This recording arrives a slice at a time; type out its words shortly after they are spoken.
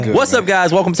Good, What's man. up,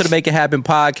 guys? Welcome to the Make It Happen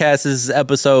podcast. This is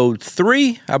episode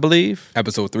 3, I believe.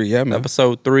 Episode 3, yeah, man.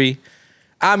 Episode 3.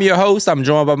 I'm your host. I'm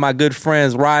joined by my good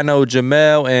friends Rhino,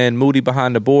 Jamel, and Moody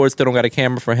behind the board. Still don't got a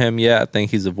camera for him yet. I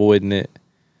think he's avoiding it.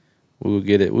 We will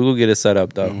get it. We will get it set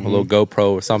up though. A little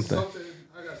GoPro or something. I got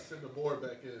to send the board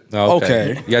back in.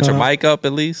 Okay. You got your mic up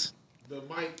at least? The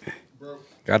mic broke.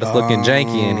 Got us looking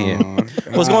janky in here.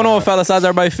 What's going on, fellas? How's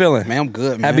everybody feeling? Man, I'm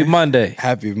good, man. Happy Monday.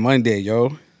 Happy Monday,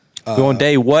 yo. You on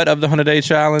day what of the 100-day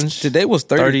challenge? Today was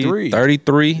 33.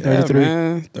 33? Yeah, 33.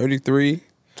 man. 33.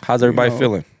 How's everybody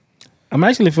feeling? I'm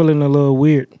actually feeling a little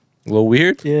weird. A little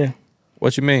weird? Yeah.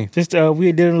 What you mean? Just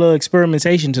we did a little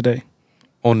experimentation today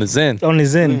On the Zen? on the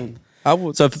Zen. I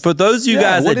would, So for those of you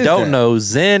guys what that is don't that? know,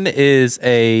 Zen is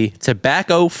a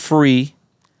tobacco-free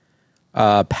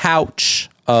pouch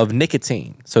of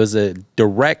nicotine. So it's a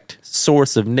direct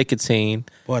source of nicotine.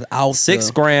 but out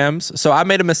 6 grams. So I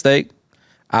made a mistake.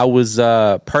 I was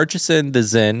purchasing the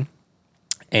Zen,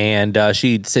 and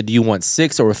she said, "Do you want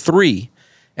 6 or 3?"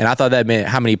 And I thought that meant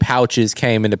how many pouches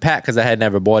came in the pack because I had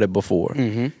never bought it before.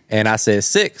 And I said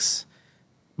 6,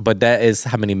 but that is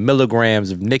how many milligrams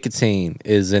of nicotine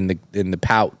is in the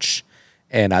pouch.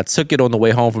 And I took it on the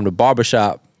way home from the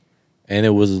barbershop, and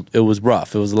it was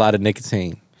rough. It was a lot of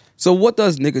nicotine. So what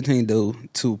does nicotine do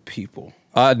to people?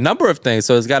 A number of things.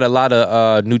 So it's got a lot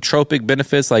of nootropic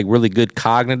benefits, like really good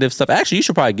cognitive stuff. Actually, you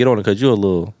should probably get on it because you're a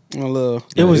little. A little,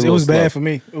 It was slow. bad for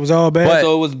me. It was all bad. But-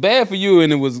 So it was bad for you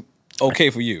and it was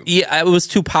okay for you. Yeah, it was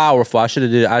too powerful. I should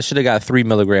have got 3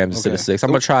 milligrams instead of Okay. 6.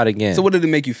 I'm gonna try it again. So what did it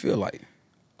make you feel like?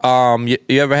 You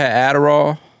ever had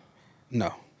Adderall?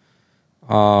 No.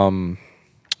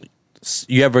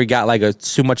 You ever got like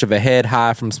too much of a head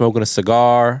high from smoking a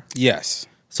cigar? Yes.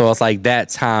 So it's like that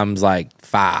times like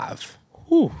 5.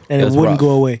 and it it was wouldn't rough. go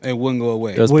away. It wouldn't go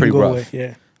away. It was Wouldn't pretty go rough.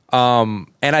 away. Yeah.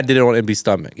 And I did it on empty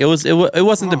stomach. It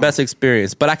wasn't the best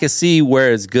experience, but I could see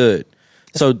where it's good.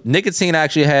 So nicotine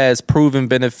actually has proven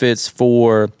benefits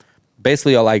for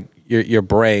basically like your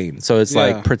brain. So it's Yeah.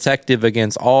 like protective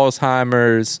against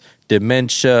Alzheimer's,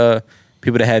 dementia,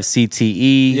 people that have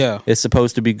CTE. Yeah. It's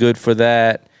supposed to be good for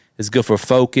that. It's good for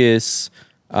focus.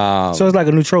 So it's like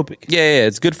a nootropic. Yeah,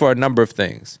 it's good for a number of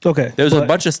things. Okay. There's a but-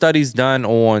 bunch of studies done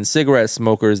on cigarette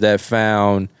smokers that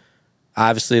found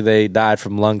obviously they died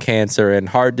from lung cancer and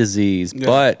heart disease,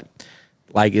 but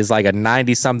like it's like a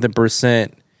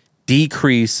 90-something%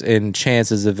 decrease in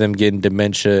chances of them getting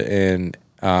dementia and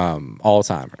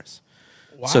Alzheimer's.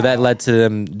 So that led to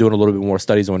them doing a little bit more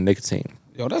studies on nicotine.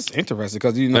 Yo, that's interesting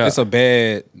because Yeah. it's a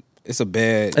bad. It's you know.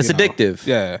 addictive.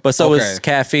 Yeah. But so Okay. is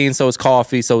caffeine, so is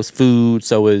coffee, so is food,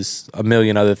 so is a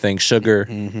million other things, sugar.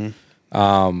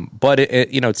 But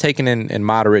it taken in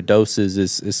moderate doses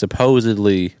is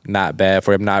supposedly not bad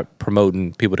for you. I'm not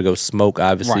promoting people to go smoke.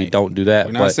 Obviously, Right. don't do that.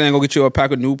 We're not But saying go get you a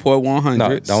pack of Newport 100s.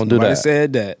 No, don't do Nobody that.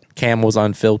 said that. Camel's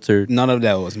unfiltered. None of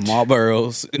that was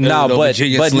Marlboros. No, no but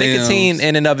Virginia Slims. nicotine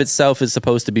in and of itself is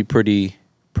supposed to be pretty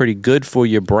good for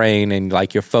your brain and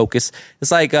like your focus.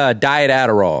 It's like diet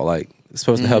Adderall. Like it's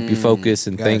supposed to help you focus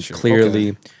and think gotcha. clearly.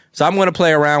 Okay. So I'm going to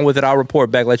play around with it. I'll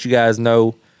report back, let you guys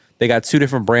know. They got 2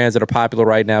 different brands that are popular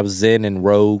right now, Zen and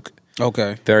Rogue.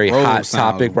 Okay. Very Rogue hot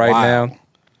sounds topic right wild. now.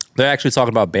 They're actually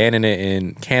talking about banning it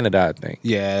in Canada, I think.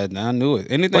 Yeah, I knew it.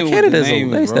 Anything But with Canada's the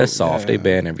name is they're Rogue, soft. yeah. They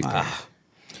ban everything. Yeah,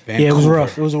 it was Vancouver.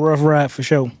 rough. It was a rough ride for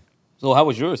sure. So how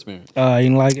was your experience? I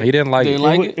didn't like it. He didn't like Didn't it.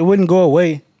 like It wouldn't go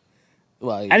away.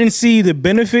 Like, I didn't see the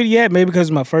benefit yet, maybe because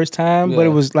it was my first time, but Yeah.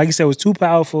 it was, like you said, it was too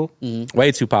powerful.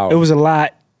 Way too powerful. It was a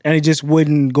lot, and it just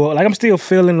wouldn't go. Like, I'm still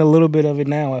feeling a little bit of it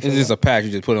now. I feel It's just a pack you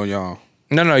just put on your arm.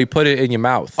 No, you put it in your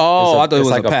mouth. Oh, I thought it it's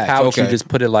was like a patch. pouch. You Okay. just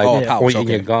put it like Oh, pouch, in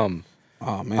your okay. gum.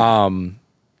 Oh man.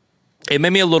 It made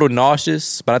me a little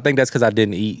nauseous, but I think that's because I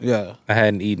didn't eat. Yeah. I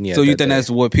hadn't eaten yet. So you that think day. that's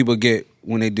what people get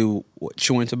when they do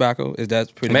chewing tobacco? Is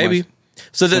that pretty maybe? much?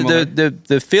 So similar?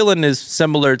 the feeling is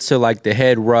similar to like the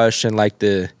head rush and like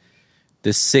the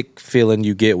sick feeling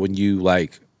you get when you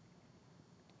like.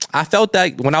 I felt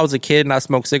that when I was a kid and I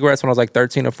smoked cigarettes when I was like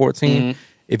 13 or 14.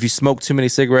 If you smoke too many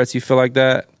cigarettes, you feel like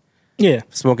that. Yeah.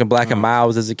 Smoking Black and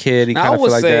Milds as a kid, you Now, kind I of would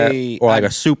feel like that. say Or like I-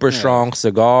 a super strong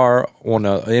cigar on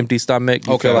an empty stomach.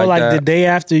 You Okay. feel Or like, like that. the day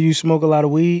after you smoke a lot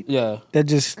of weed, yeah. that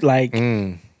just like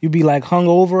you be like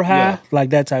hungover high, Yeah. like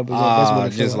that type of. That's what it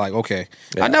Just feel like. like okay.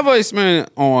 Yeah. I never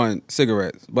experimented on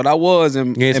cigarettes, but I was in.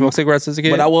 You didn't smoke cigarettes as a kid?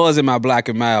 But I was in my Black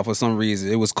and Mild for some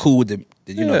reason. It was cool to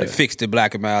Yeah. to fix the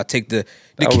Black and Mild, take the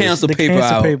That was- cancer The paper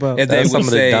cancer out. paper out. As they That's would some of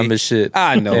the say. dumbest shit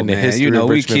I know, in the man. history You know, of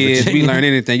we Richmond, kids, we Virginia. learn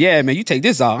anything. Yeah, man, you take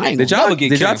this out. I ain't Did gonna y'all never get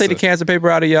did y'all cancer. take the cancer paper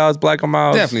out of y'all's Black and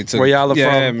Milds? Definitely took Where y'all are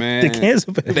yeah, from? man. The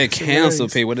cancer paper The is cancer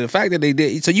hilarious. paper. The fact that they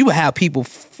did. So you would have people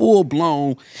full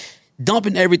blown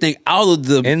dumping everything out of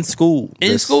the in school.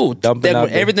 in Just school. dumping out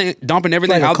Dumping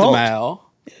everything Like a out the cult. mouth.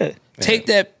 Yeah. Take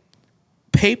that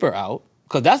paper out.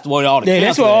 Cause that's what all the Yeah, cancer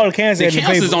that's what all the cancer the is in the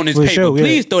cancer's paper, on this for paper. sure, yeah.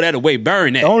 Please throw that away.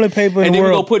 Burn that. The only paper in and the then we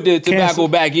world, go put the tobacco cancer.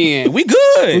 back in. We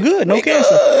good. We good. No We cancer.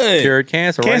 good. cured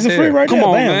cancer. Cancer right free there. right Come there.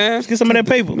 on, Bam. man. Let's get some of that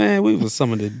paper. Man, we was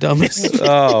some of the dumbest.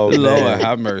 Oh, Lord man.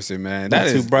 have mercy, man. Not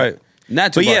too bright.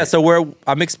 Not too But yeah, bright. so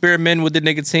I'm experimenting with the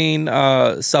nicotine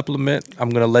supplement. I'm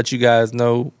gonna let you guys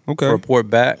know. Okay. Report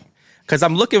back because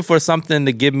I'm looking for something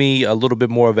to give me a little bit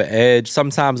more of an edge.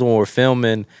 Sometimes when we're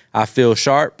filming, I feel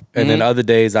sharp, and then other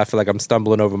days I feel like I'm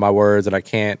stumbling over my words and I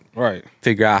can't Right.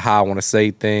 figure out how I want to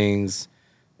say things.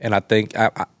 And I think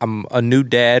I'm a new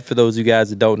dad. For those of you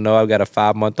guys that don't know, I've got a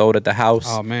 5-month-old at the house.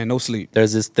 Oh man, no sleep.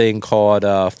 There's this thing called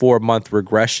 4-month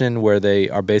regression where they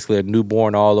are basically a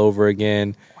newborn all over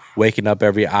again, waking up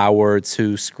every hour or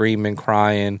two, screaming,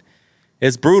 crying.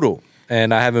 It's brutal.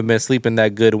 And I haven't been sleeping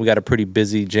that good. And we got a pretty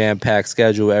busy, jam-packed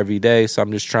schedule every day. So I'm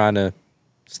just trying to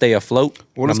stay afloat.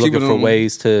 Well, And let's I'm keep looking it for on-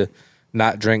 ways to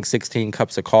not drink 16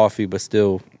 cups of coffee, but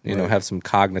still, Right. have some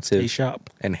cognitive Stay sharp.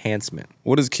 enhancement.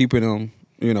 What is keeping them?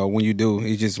 When you do,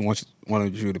 he just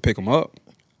wanted you to pick them up.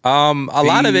 A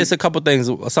lot of Feed. it's a couple things.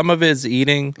 Some of it's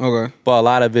eating, Okay. but a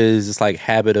lot of it is just like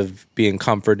habit of being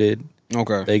comforted.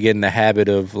 Okay. They get in the habit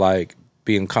of like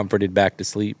being comforted back to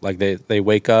sleep. Like they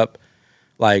wake up,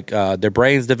 like their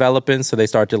brain's developing, so they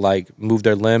start to like move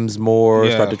their limbs more,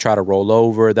 Yeah. start to try to roll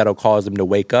over. That'll cause them to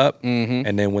wake up,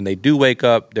 and then when they do wake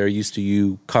up, they're used to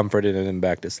you comforting them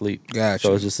back to sleep. Gotcha.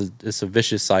 So it's just it's a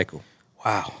vicious cycle.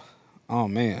 Wow. Oh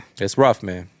man. It's rough,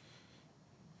 man.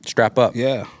 Strap up.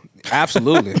 Yeah.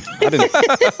 Absolutely. I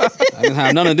didn't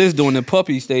have none of this during the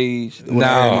puppy stage. When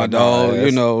I had my dog,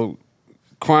 that's-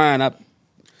 crying.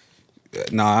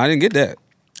 I didn't get that.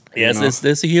 Yes, You know?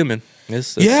 it's a human.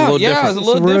 It's a Yeah, little yeah, different. it's a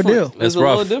little real different. deal. It's a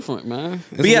rough. little different, man.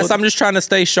 But yes, I'm just trying to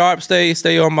stay sharp,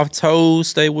 stay on my toes,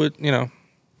 stay with,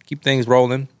 keep things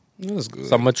rolling. That's good.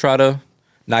 So I'm gonna try to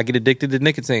not get addicted to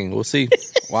nicotine. We'll see.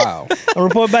 Wow. I'll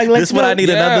report back. Let This you what know. I need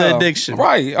another addiction.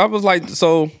 Right. I was like,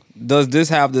 so does this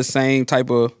have the same type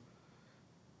of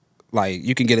like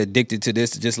you can get addicted to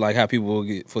this just like how people will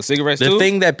get for cigarettes The too?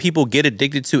 thing that people get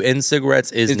addicted to in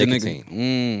cigarettes is Is the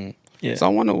nicotine. Yeah. So I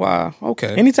wonder why.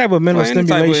 Okay. Any type of mental Well, any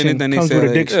type of stimulation anything they comes say with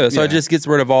that- addiction. Yeah, so it Yeah. just gets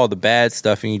rid of all the bad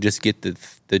stuff, and you just get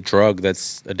the drug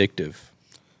that's addictive.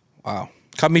 Wow.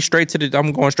 Cut me straight to the.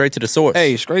 I'm going straight to the source.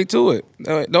 Hey, straight to it.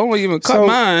 Don't even cut So-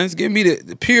 mine. Give me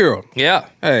the pure. yeah.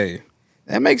 Hey,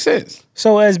 that makes sense.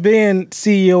 So, as being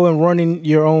CEO and running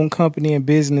your own company and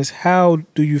business, how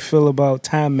do you feel about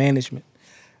time management?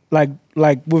 Like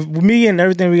with me and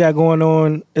everything we got going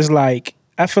on, it's like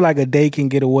I feel like a day can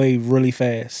get away really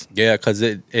fast. Yeah, because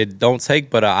it don't take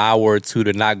but an hour or two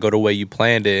to not go the way you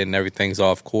planned it, and everything's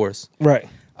off course. Right.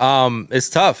 It's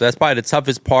tough. That's probably the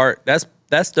toughest part. That's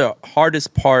the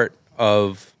hardest part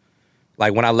of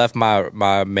like when I left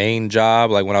my main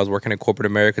job, like when I was working in corporate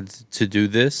America to do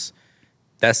this.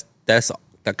 That's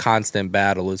the constant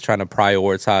battle is trying to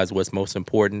prioritize what's most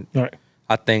important. Right.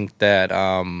 I think that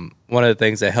one of the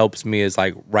things that helps me is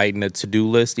like writing a to-do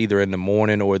list either in the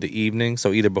morning or the evening.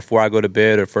 So either before I go to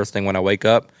bed or first thing when I wake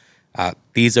up,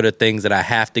 these are the things that I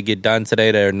have to get done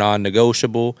today that are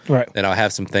non-negotiable. Right. Then I'll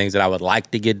have some things that I would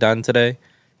like to get done today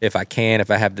if I can,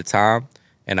 if I have the time.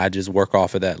 And I just work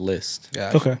off of that list.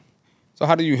 Gotcha. Okay. So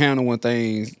how do you handle when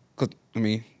things? Cause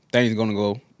things are gonna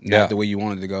go not Yeah. the way you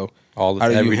wanted to go. All the- How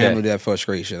do you every day. handle that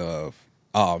frustration of?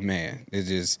 Oh man, it's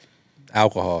just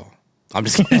Alcohol. I'm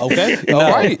just kidding. okay.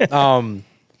 All right. I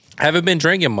haven't been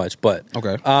drinking much, but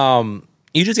Okay.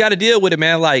 you just got to deal with it,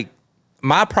 man. Like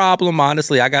my problem,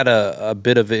 honestly, I got a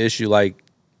bit of an issue, like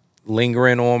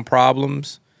lingering on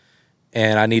problems,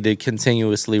 and I need to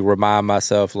continuously remind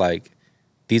myself, like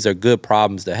these are good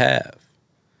problems to have.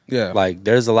 Yeah. Like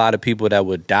there's a lot of people that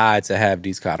would die to have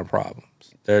these kind of problems.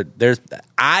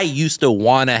 I used to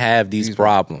want to have these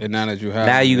problems. and now that you have,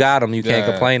 Now you got them, you can't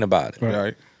Yeah. complain about it.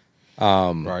 Right.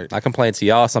 Right. I complain to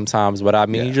y'all sometimes, but I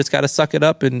mean, you Yeah. just got to suck it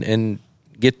up and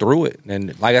get through it.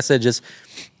 And like I said, just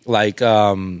like,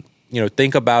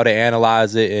 think about it,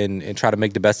 analyze it, and try to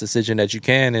make the best decision that you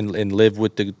can and live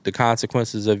with the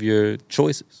consequences of your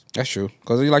choices. That's true.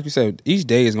 Because like you said, each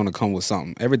day is gonna come with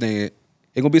something. Everything.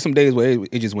 It gonna be some days where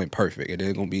it just went perfect, and then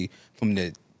it's gonna be from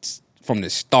the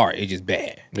start, it's just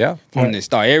bad. Yeah. From the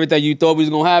start, everything you thought was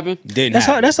gonna happen didn't. That's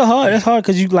hard. happen. That's hard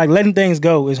because you like letting things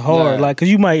go is hard. Yeah. Like because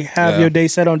you might have Yeah. your day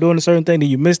set on doing a certain thing, then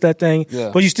you miss that thing,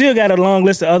 Yeah. but you still got a long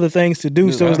list of other things to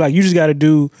do. So Yeah. it's like you just got to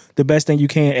do the best thing you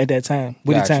can at that time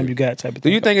with Got the time you. you got. Type of Do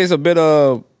thing. you think it's a bit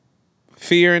of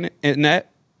fear in that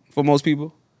for most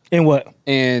people? In what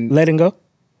And letting go?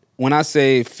 when I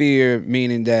say fear,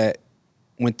 meaning that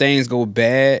when things go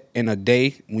bad in a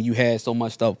day, when you had so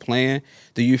much stuff planned,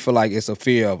 do you feel like it's a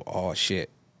fear of, oh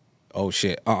shit,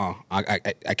 I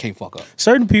can't fuck up?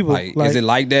 Certain people, Like, is it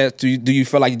like that? Do you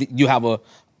feel like you have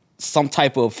some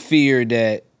type of fear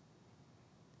that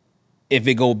if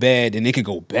it go bad, then it could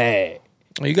go bad?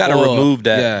 You got to Or- remove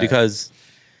that yeah. because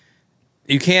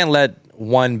you can't let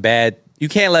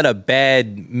a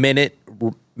bad minute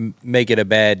make it a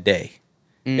bad day.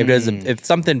 If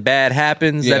something bad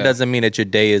happens, Yeah. that doesn't mean that your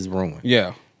day is ruined.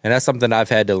 Yeah. And that's something I've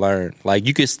had to learn. Like,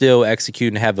 you could still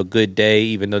execute and have a good day,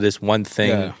 even though this one thing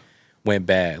Yeah. went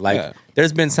bad. Like, Yeah.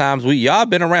 there's been times y'all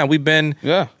been around. We got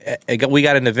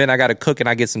an event. I got to cook, and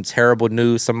I get some terrible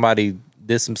news. Somebody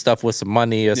did some stuff with some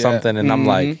money or something, and I'm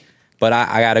like, but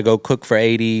I got to go cook for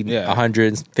 80, Yeah.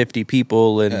 150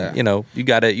 people, and Yeah. you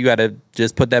gotta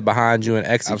just put that behind you and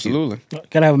execute. Absolutely.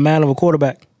 gotta have a man of a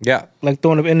quarterback, Yeah. like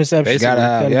throwing up interceptions. Basically.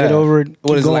 Gotta get over it.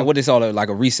 What keep is it like? going. What is all like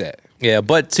a reset? Yeah,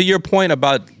 but to your point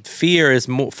about fear is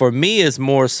more for me is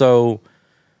more so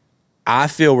I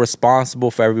feel responsible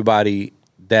for everybody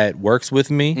that works with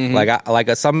me.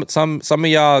 Some of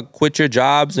y'all quit your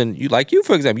jobs and you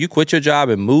for example, you quit your job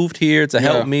and moved here to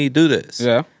help me do this.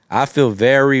 Yeah. I feel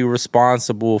very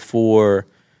responsible for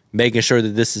making sure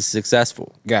that this is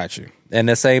successful. Got you. And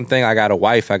the same thing, I got a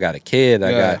wife, I got a kid,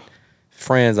 I Yeah. got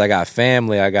friends, I got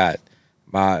family, I got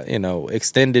my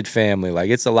extended family. Like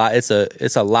it's a lot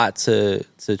to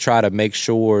try to make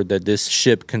sure that this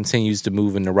ship continues to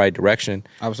move in the right direction.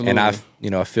 Absolutely. And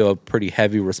I feel a pretty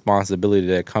heavy responsibility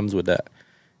that comes with that.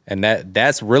 And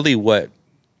that's really what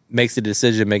makes the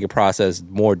decision making process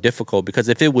more difficult, because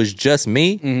if it was just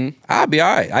me, I'd be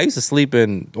all right. I used to sleep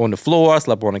on the floor, I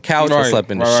slept on the couch, I Right,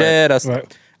 slept in the right, shed.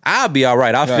 Right. I'll be all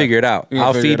right. I'll Yeah. figure it out. You gonna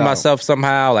I'll figure feed it out. myself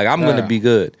somehow. Like I'm Yeah. gonna be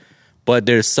good. But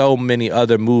there's so many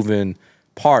other moving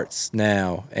parts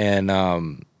now, and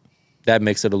that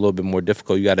makes it a little bit more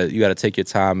difficult. You gotta take your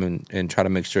time and try to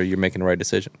make sure you're making the right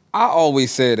decision. I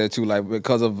always said that too, like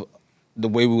because of the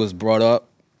way we was brought up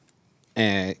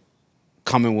and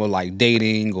coming with like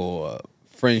dating or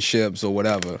friendships or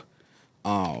whatever.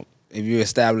 If you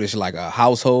establish like a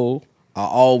household, I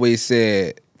always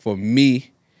said for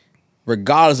me,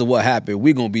 regardless of what happened,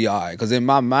 we gonna be all right. Because in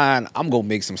my mind, I'm gonna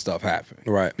make some stuff happen.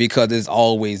 Right. Because it's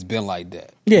always been like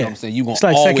that. You know Yeah. what I'm saying? You gonna It's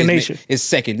like always second make- nature. it's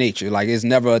second nature. Like it's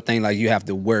never a thing like you have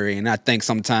to worry. And I think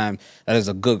sometimes that is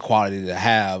a good quality to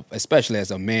have, especially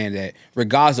as a man, that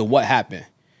regardless of what happened,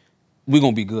 we're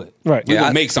gonna be good. Right. We're Yeah,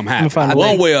 gonna make something happen. find a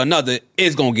One way. way or another,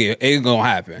 it's gonna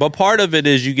happen. But part of it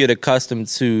is you get accustomed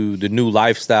to the new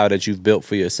lifestyle that you've built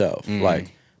for yourself,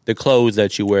 like the clothes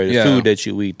that you wear, the Yeah. food that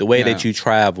you eat, the way Yeah. that you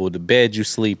travel, the bed you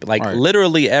sleep, like Right.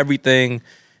 literally everything.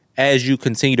 As you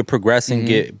continue to progress and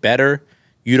get better,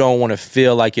 you don't want to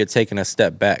feel like you're taking a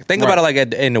step back. Think about it like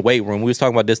in the weight room. We was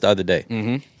talking about this the other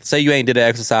day. Say you ain't did an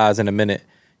exercise in a minute.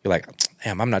 You're like,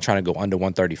 damn, I'm not trying to go under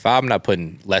 135. I'm not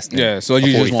putting less than Yeah, so you a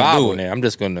just won't 45 do on it. there. I'm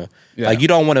just going to, Yeah. like, you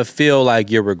don't want to feel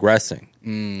like you're regressing.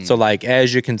 So, like,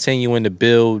 as you're continuing to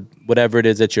build whatever it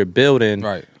is that you're building,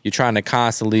 Right. you're trying to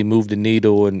constantly move the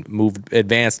needle and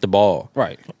advance the ball.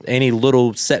 Right. Any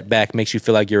little setback makes you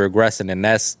feel like you're regressing, and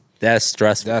that's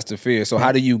stressful. That's the fear. So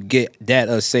how do you get that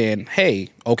of saying, hey,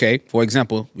 okay, for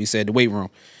example, we said the weight room.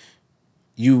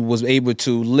 You was able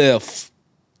to lift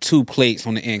 2 plates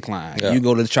on the incline. Yeah. You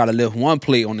go to try to lift 1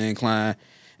 plate on the incline,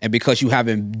 and because you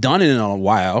haven't done it in a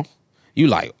while, you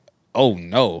like, oh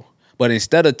no. But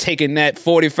instead of taking that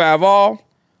 45 off,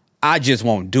 I just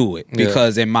won't do it. Yeah.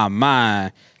 Because in my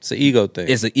mind, It's an ego thing.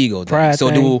 it's an ego thing. Pride So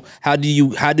thing. how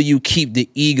do you keep the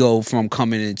ego from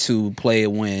coming into play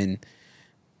when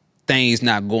things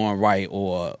not going right,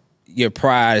 or your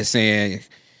pride is saying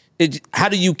how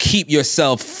do you keep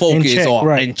yourself focused check, or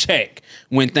right. in check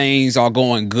when things are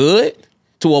going good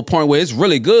to a point where it's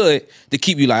really good to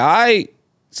keep you like, all right,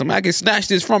 somebody can snatch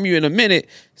this from you in a minute.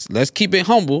 So let's keep it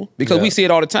humble, because we Yeah. see it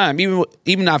all the time,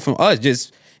 even not from us,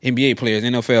 just NBA players,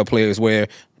 NFL players, where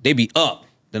they be up,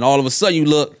 then all of a sudden you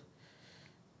look,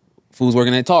 fool's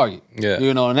working at Target. Yeah.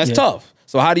 You know, and that's Yeah. tough.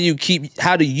 So how do you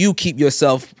keep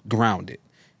yourself grounded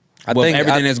I with think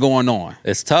everything that's going on?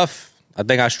 It's tough. I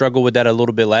think I struggled with that a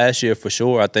little bit last year for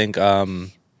sure. I think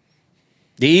the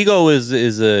ego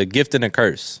is a gift and a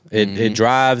curse. It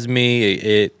drives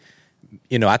me.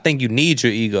 I think you need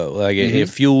your ego. Like it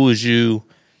fuels you.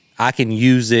 I can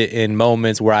use it in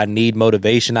moments where I need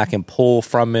motivation. I can pull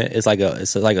from it. It's like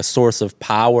a source of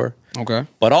power. Okay.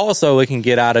 But also it can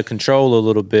get out of control a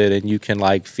little bit, and you can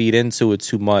like feed into it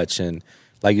too much and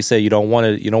like you said, you don't want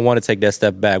to take that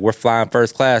step back. We're flying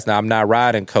first class now. I'm not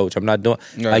riding coach. I'm not doing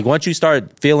like once you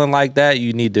start feeling like that,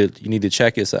 you need to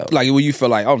check yourself. Like when you feel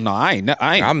like, oh no, I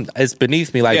ain't. It's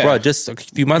beneath me. Like, bro, just a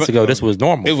few months ago, this was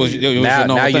normal. It was a now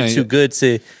normal you're thing. too good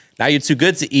to. Now you're too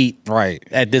good to eat Right.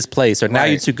 at this place, or now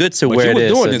Right. you're too good to But wear you were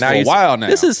this. doing or this now for a you're- while now.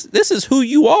 This is who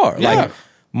you are. Yeah.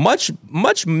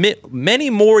 Like many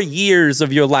more years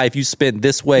of your life you spent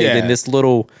this way Yeah. than this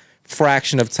little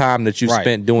fraction of time that you Right.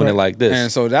 spent doing it like this.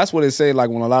 And so that's what it say. Like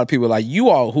when a lot of people are like, you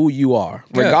are who you are,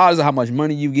 Yeah. regardless of how much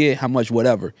money you get, how much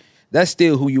whatever. That's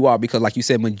still who you are because, like you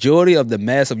said, majority of the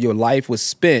mass of your life was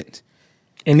spent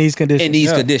in these conditions. in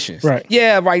these conditions. Right.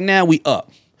 Yeah. Right now we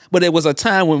up. But there was a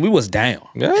time when we was down,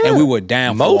 Yeah. and we were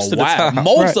down Most for of a the while. time.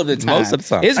 Most Right. of the time. Most of the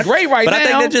time. It's great right but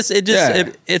now. I think that Yeah.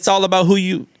 it's all about who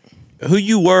you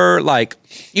were. Like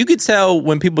you could tell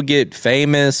when people get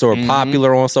famous Mm-hmm. or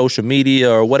popular on social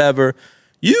media or whatever,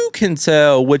 you can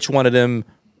tell which one of them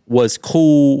was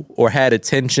cool or had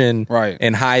attention Right.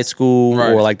 in high school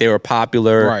Right. or like they were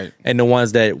popular, Right. and the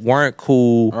ones that weren't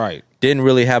cool, Right. didn't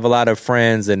really have a lot of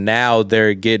friends, and now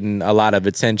they're getting a lot of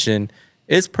attention.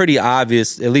 It's pretty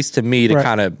obvious, at least to me, to Right.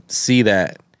 kind of see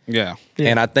that. Yeah.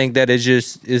 And I think that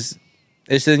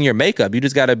it's in your makeup. You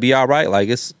just got to be all right. Like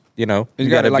you You got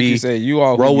gotta, to like be you said, you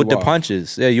are who roll you with the are.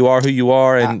 punches. Yeah, you are who you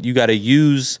are, and you got to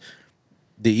use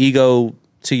the ego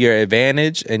to your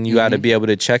advantage, and you got to be able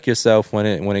to check yourself when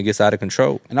it gets out of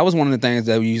control. And that was one of the things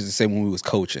that we used to say when we was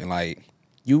coaching. Like,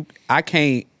 you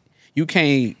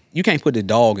can't put the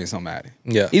dog in somebody.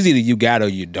 Yeah. It's either you got or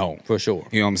you don't. For sure.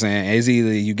 You know what I'm saying? It's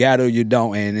either you got or you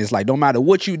don't. And it's like, no matter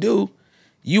what you do,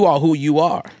 you are who you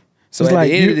are. So It's at like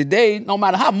the end you- of the day, no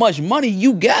matter how much money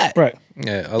you got, Right.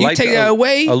 Yeah, You take that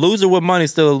away? A loser with money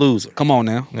still a loser. come on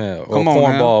now. Yeah, or Come a on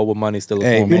cornball with money still a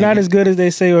Hey, cornball. man. You're not as good as they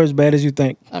say or as bad as you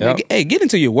think. I mean, Yep. hey, get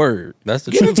into your word. That's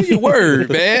the get truth. into your word,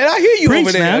 man. I hear you Preach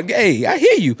over there. now. Hey, I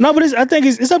hear you. No, but I think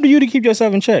it's up to you to keep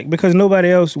yourself in check because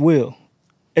nobody else will.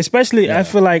 Especially, I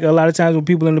feel like a lot of times when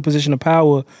people in the position of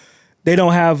power, they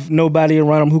don't have nobody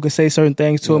around them who can say certain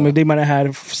things to them. If they might not have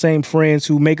the same friends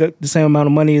who make the same amount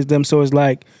of money as them, so it's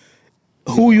like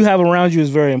who you have around you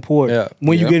is very important Yeah.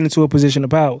 when you Yeah. get into a position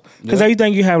of power. Because Yeah. how you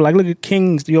think you have, like, look at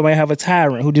kings. You might have a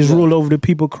tyrant who just rule over the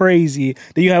people crazy.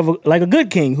 Then you have a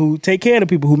good king who take care of the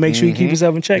people, who make sure you keep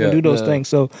yourself in check and Yeah. do those things.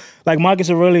 So, like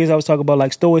Marcus Aurelius, I was talking about,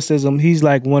 like stoicism. He's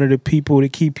like one of the people, the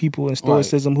key people in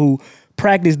stoicism who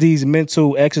practice these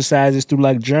mental exercises through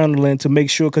like journaling to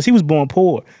make sure, because he was born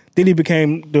poor. Then he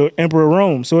became the emperor of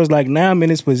Rome. So it's like now I'm in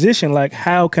this position. Like,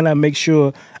 how can I make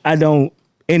sure I don't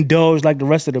indulge like the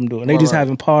rest of them do? And they just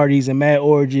having parties and mad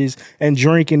orgies and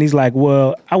drinking. He's like,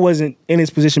 well, I wasn't in this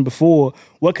position before.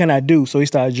 What can I do? So he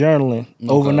started journaling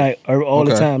overnight or all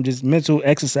the Okay. time, just mental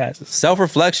exercises.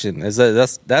 Self-reflection is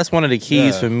that's one of the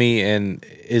keys for me, and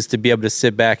is to be able to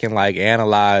sit back and like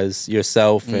analyze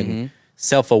yourself and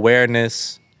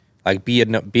self-awareness, like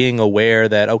being aware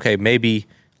that, okay, maybe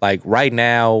like right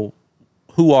now,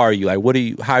 who are you?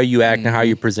 Like, how are you acting? How are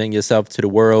you presenting yourself to the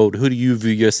world? Who do you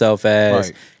view yourself as?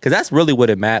 Right. Because that's really what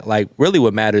really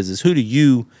what matters is, who do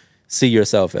you see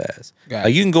yourself as? Gotcha.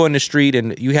 Like, you can go in the street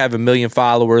and you have 1 million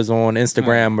followers on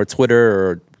Instagram or Twitter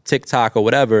or TikTok or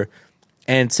whatever,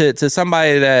 and to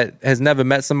somebody that has never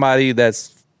met somebody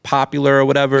that's popular or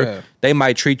whatever, Yeah. they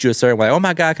might treat you a certain way. Oh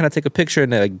my God, can I take a picture?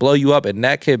 And they like blow you up, and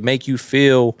that could make you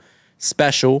feel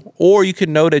special. Or you could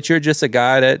know that you're just a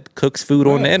guy that cooks food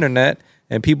on the internet,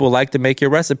 and people like to make your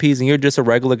recipes, and you're just a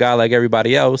regular guy like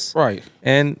everybody else. Right.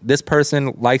 And this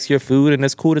person likes your food, and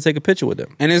it's cool to take a picture with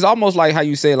them. And it's almost like how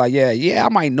you say, like, yeah, I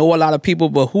might know a lot of people,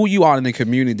 but who you are in the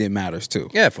community matters too.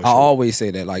 Yeah, for I sure. always say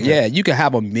that. Like, yeah, you can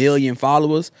have 1 million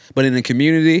followers, but in the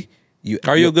community,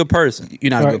 Are you a good person? You're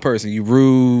not a Right. good person. You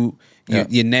rude. Yeah.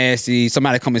 You're nasty.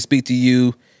 Somebody come and speak to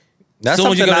you. That's As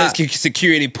soon as you go something to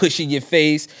security pushing your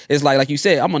face, it's like you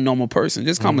said, I'm a normal person.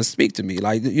 Just come and speak to me.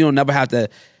 Like, you don't never have to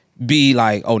be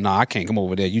like, oh no, I can't come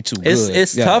over there. You too good.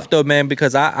 It's Yeah. tough though, man,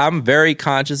 because I'm very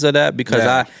conscious of that, because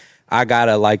Yeah. I got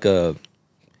a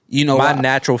You know, my I-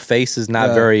 natural face is not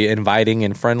Yeah. very inviting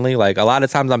and friendly. Like, a lot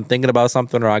of times I'm thinking about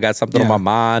something, or I got something on Yeah. my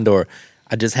mind, or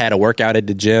I just had a workout at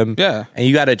the gym. Yeah. And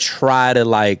you got to try to,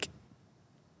 like,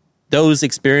 those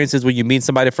experiences when you meet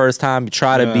somebody the first time, you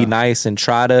try to be Yeah. nice and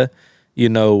try to,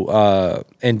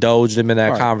 indulge them in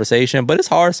that Right. conversation. But it's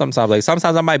hard sometimes. Like,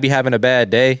 sometimes I might be having a bad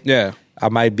day. Yeah. I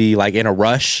might be like in a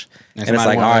rush. And it's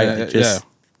somebody like, all wanna- right, just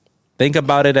think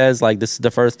about it as like, this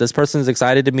person's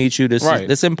excited to meet you. This Right. is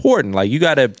this important. Like, you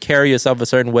got to carry yourself a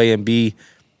certain way and be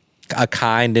a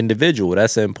kind individual.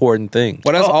 That's an important thing.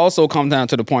 But that's also come down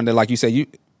to the point that, like you said, you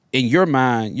in your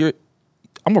mind,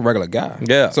 I'm a regular guy.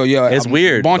 Yeah. So yeah, It's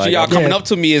weird. A bunch Like, of y'all coming Yeah, up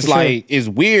to me is for sure. like it's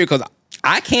weird because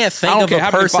I can't think I don't of care a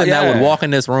how many person that yeah. would walk in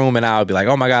this room and I would be like,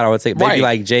 oh my God, I would take maybe Right.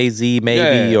 like Jay-Z,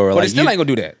 maybe, Yeah. or But like it still ain't gonna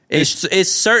do that. It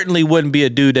certainly wouldn't be a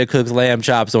dude that cooks lamb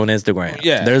chops on Instagram.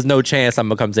 Yeah. There's no chance I'm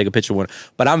gonna come take a picture with him.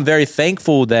 But I'm very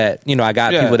thankful that, I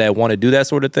got Yeah. people that want to do that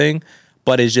sort of thing.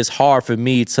 But it's just hard for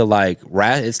me to like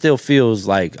it still feels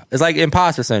like it's like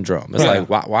imposter syndrome. It's Yeah.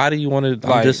 like why do you want to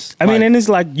Like, I mean, and it's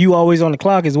like you always on the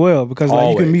clock as well because like you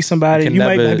Always. can meet somebody, You can you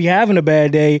might never- be having a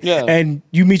bad day, Yeah. and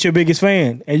you meet your biggest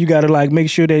fan, and you got to like make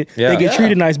sure that Yeah. they get Yeah.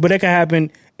 treated nice. But that can happen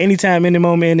anytime, any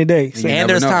moment, any day. So, Yeah. and never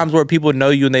there's know. times where people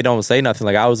know you and they don't say nothing.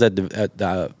 Like I was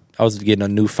I was getting a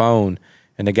new phone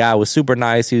and the guy was super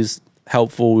nice. He was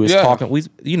helpful. We was Yeah. talking. When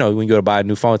you go to buy a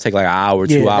new phone, it take like an hour,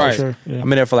 2 Yeah, hours. right. Sure, yeah.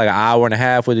 I'm in there for like an hour and a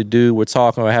half with the dude. We're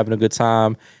talking. We're having a good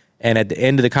time. And at the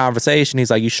end of the conversation,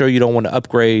 he's like, "You sure you don't want to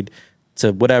upgrade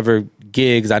to whatever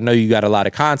gigs? I know you got a lot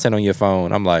of content on your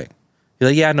phone." I'm like. He's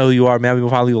like, yeah, I know who you are, man. We've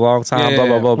been following you a long time, Yeah, blah,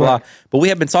 blah, blah, blah. right. But we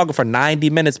have been talking for 90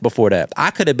 minutes before that.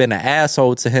 I could have been an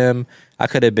asshole to him. I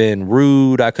could have been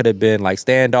rude. I could have been like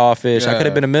standoffish. I Yeah. could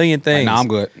have been a million things. nah, I'm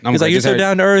good. I'm He's good. like, you're Just so heard-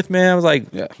 down to earth, man. I was like,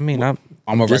 Yeah. I mean, I'm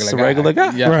I'm a just regular a regular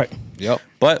guy. Yeah. Right. Yep.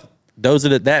 But those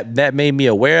are that made me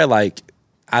aware. Like,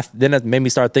 then it made me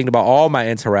start thinking about all my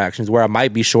interactions where I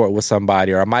might be short with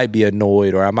somebody, or I might be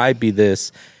annoyed, or I might be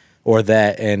this or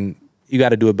that, and you got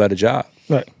to do a better job.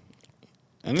 right.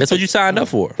 That's what you signed up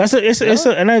for. That's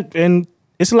and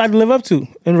it's a lot to live up to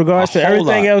in regards A to whole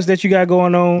everything lot. else that you got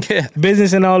going on, Yeah.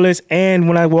 business and all this. And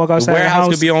when I walk The outside the warehouse house,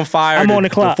 could be on fire. I'm on the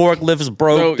clock. The forklift's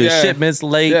broke. No, the yeah. shipment's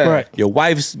late. Yeah. Right. Your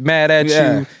wife's mad at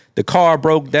Yeah. you. The car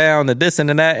broke down. The this and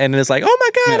the that. And it's like, oh my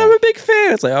God, Yeah. I'm a big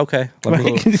fan. It's like, okay. Let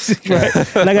me,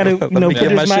 right. And I got to me put get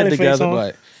this my shit smiley face together. on.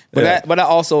 Right. But Yeah. that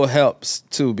also helps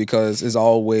too because it's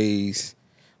always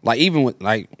like even with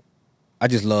like I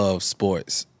just love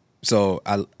sports. So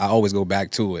I always go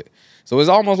back to it. So it's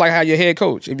almost like how your head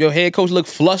coach. If your head coach look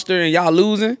flustered and y'all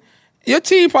losing, your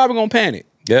team probably gonna panic.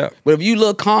 yeah. But if you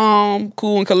look calm,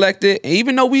 cool, and collected, and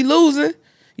even though we losing,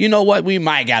 you know what? We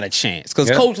might got a chance. Because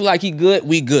Yeah. coach like he good,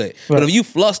 we good. But Right. if you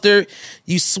flustered,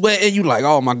 you sweating, you like,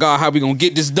 oh my God, how we gonna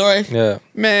get this done? Yeah.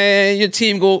 Man, your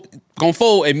team gonna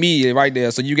fold immediately right there.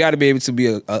 So you got to be able to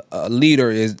be a leader.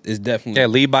 Is definitely Yeah,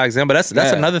 lead by example. That's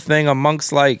Yeah. another thing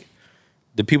amongst like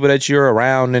the people that you're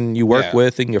around and you work Yeah.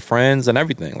 with and your friends and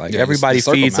everything. Like Yeah, everybody the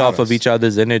circle feeds off of matters. each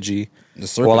other's energy. The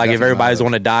circle Or like if definitely everybody's matters.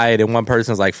 on a diet and one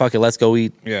person's like, fuck it, let's go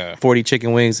eat Yeah. 40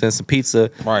 chicken wings and some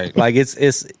pizza. Right. Like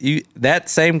it's you that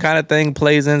same kind of thing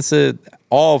plays into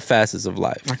all facets of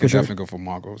life. I could definitely go for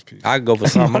Marco's piece. I could go for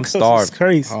something. I'm Marcos is starved.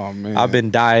 crazy. Oh man, I've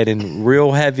been dieting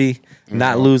real heavy,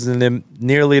 not losing them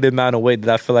nearly the amount of weight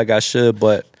that I feel like I should,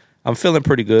 but I'm feeling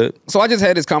pretty good. So I just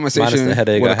had this Minus conversation the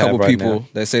headache with I a couple have right people now.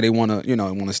 that say they want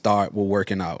to start with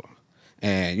working out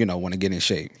and want to get in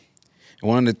shape. And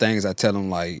one of the things I tell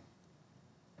them like,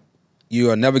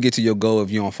 you'll never get to your goal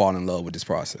if you don't fall in love with this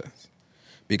process,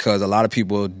 because a lot of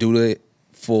people do it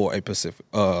for a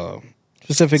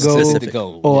Specific goal specific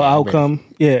goal or Yeah, outcome.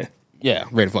 Yeah. Yeah,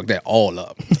 ready to fuck that all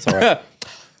up. all right.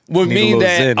 Would Need a mean little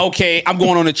that zen. okay, I'm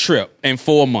going on a trip in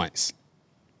 4 months.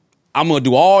 I'm gonna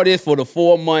do all this for the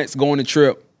 4 months, go on the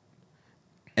trip,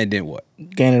 and then what?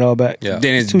 Gain it all back. Yeah.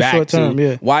 Then it's Too back short term, to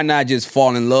yeah. why not just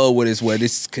fall in love with it where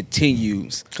this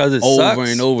continues 'Cause it over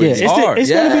sucks. and over. Yeah, It's it's, hard. it's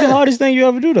going to be the hardest thing you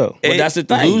ever do, though. But that's the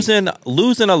thing.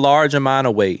 Losing a large amount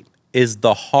of weight is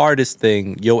the hardest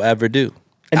thing you'll ever do.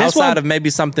 And that's Outside why- of maybe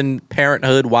something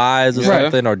parenthood wise or Right.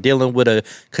 something, or dealing with a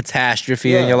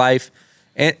catastrophe in Yeah. your life.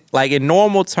 And like in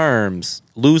normal terms,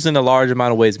 losing a large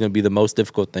amount of weight is going to be the most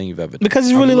difficult thing you've ever done. Because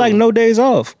it's really like no days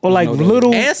off or like No days.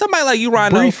 little. And somebody like you,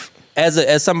 Rhino, Brief.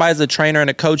 as somebody as a trainer and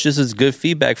a coach, this is good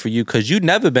feedback for you because you've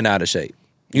never been out of shape.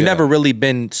 You Yeah. never really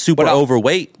been super But I-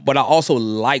 overweight. But I also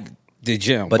like the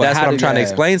gym. But that's how what I'm did trying to that-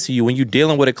 explain to you. When you're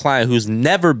dealing with a client who's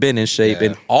never been in shape Yeah.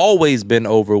 and always been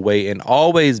overweight and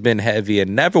always been heavy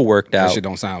and never worked out, shit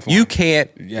don't sound fun. you can't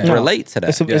Yeah. relate to that.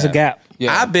 It's a Yeah. gap.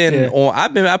 Yeah.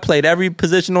 I played every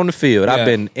position on the field. Yeah. I've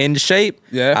been in shape.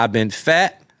 Yeah. I've been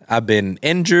fat. I've been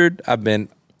injured. I've been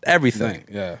everything.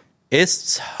 Yeah.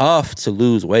 It's tough to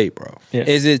lose weight, bro. Yeah.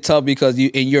 Is it tough because you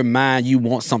in your mind you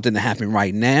want something to happen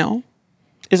right now?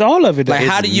 It's all of it. Though. Like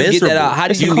how It's do you get that miserable. out? How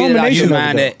do It's a you get it out of your culmination of it,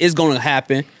 mind though. that it's gonna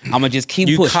happen? I'm gonna just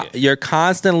keep pushing. You're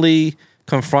constantly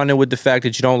confronted with the fact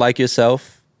that you don't like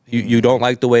yourself. You don't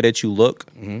like the way that you look.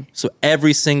 So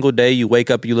every single day you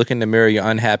wake up, you look in the mirror, you're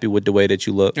unhappy with the way that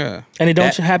you look. Yeah. And it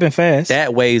don't That- happen fast.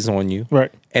 That weighs on you.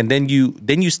 Right. And then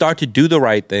you start to do the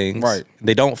right things. Right.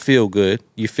 They don't feel good.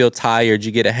 You feel tired.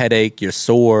 You get a headache. You're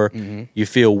sore. You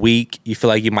feel weak. You feel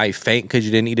like you might faint because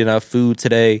you didn't eat enough food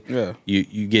today. Yeah.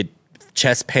 You get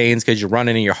chest pains because you're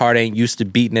running and your heart ain't used to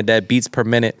beating at that beats per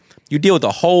minute. You deal with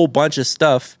a whole bunch of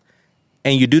stuff.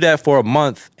 and you do that for a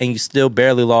month and you still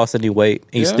barely lost any weight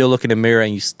and you Yeah. still look in the mirror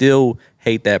and you still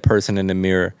hate that person in the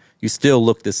mirror, you still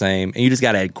look the same, and you just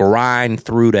got to grind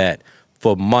through that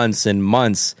for months and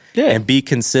months and be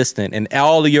consistent. And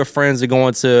all of your friends are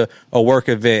going to a work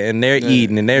event and they're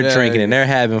eating and they're drinking and they're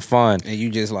having fun. And you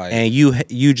just like, And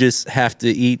you just have to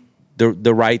eat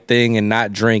the right thing and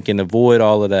not drink and avoid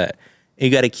all of that. And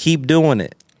you got to keep doing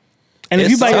it. And if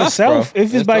It's you by tough, yourself, bro. if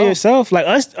it's It's by tough. yourself, like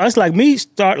us like me,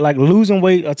 start like losing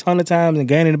weight a ton of times and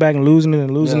gaining it back and losing it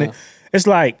and losing it. It's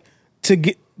like to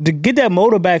get that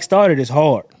motor back started is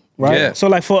hard, right? Yeah. So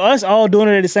like for us all doing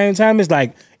it at the same time, it's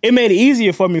like it made it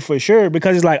easier for me for sure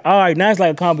because it's like, all right, now it's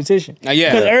like a competition. Yeah.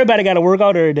 Because everybody got to work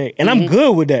out every day, and I'm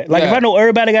good with that. Like if Yeah. I know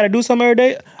everybody got to do something every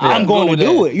day, I'm going to good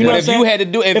do with it. You that. know But what I'm if saying? you had to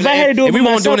do- if I had to do it if for we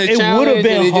weren't myself, doing a it would have challenge and it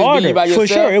been just be you harder by for sure.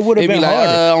 yourself, It would have it'd be been like,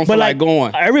 harder. I don't feel but like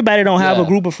going. everybody don't have a Yeah.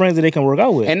 group of friends that they can work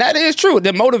out with. and that is true.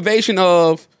 The motivation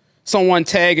of someone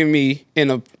tagging me in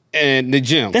the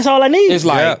gym. That's all I need. It's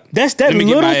like, Yeah. That's that let me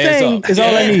get little my ass thing up. is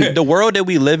all I need. The world that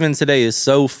we live in today is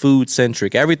so food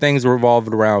centric. Everything's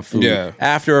revolved around food. Yeah.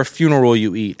 After a funeral,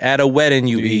 you eat. At a wedding,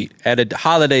 you eat. At a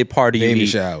holiday party, you baby eat.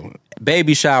 shower.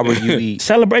 Baby shower, you eat.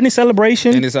 Any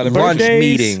celebration, Any celebration. Lunch birthdays,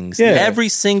 meetings. Yeah. Every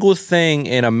single thing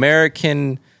in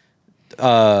American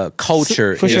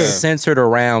culture For is sure. centered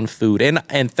around food.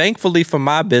 And thankfully for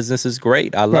my business is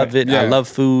great. I love Right. it. I Yeah. love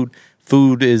food.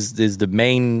 Food is the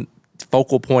main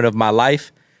focal point of my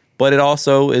life, but it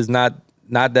also is not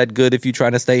that good if you're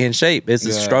trying to stay in shape. It's a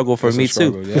Yeah, struggle for it's a me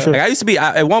struggle, too. yeah. For sure. Like I used to be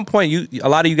at one point. A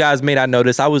lot of you guys may not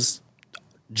notice. I was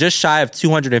just shy of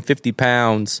 250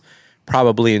 pounds,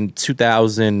 probably in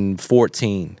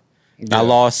 2014. Yeah. I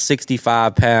lost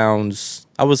 65 pounds.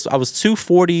 I was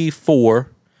 244,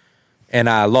 and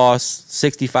I lost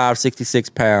 65, 66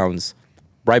 pounds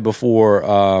right before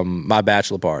my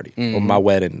bachelor party or my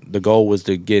wedding. The goal was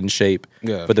to get in shape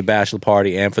Yeah. for the bachelor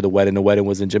party and for the wedding. The wedding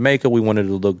was in Jamaica. We wanted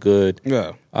to look good.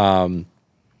 Yeah. And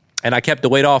I kept the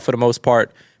weight off for the most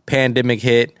part. Pandemic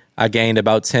hit. I gained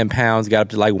about 10 pounds, got up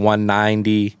to like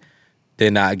 190.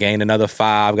 Then I gained another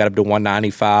 5, got up to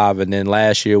 195. And then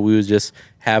last year we was just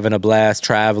having a blast,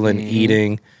 traveling,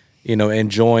 eating,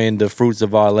 enjoying the fruits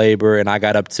of our labor. And I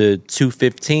got up to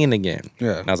 215 again.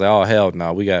 Yeah. And I was like, oh, hell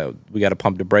no, we got to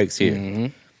pump the brakes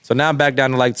here. So now I'm back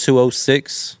down to like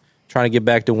 206, trying to get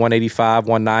back to 185,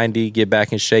 190, get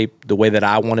back in shape the way that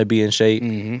I want to be in shape.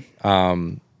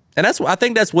 And I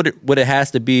think that's what it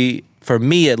has to be for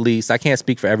me, at least. I can't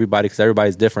speak for everybody because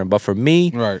everybody's different. But for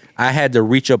me, Right. I had to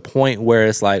reach a point where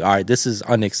it's like, all right, this is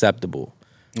unacceptable.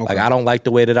 Like, I don't like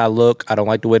the way that I look. I don't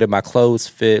like the way that my clothes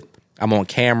fit. I'm on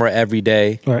camera every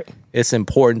day. Right. It's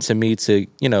important to me to,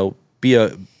 be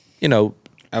a,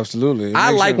 Absolutely.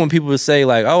 I Make like sure- when people say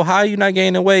like, oh, how are you not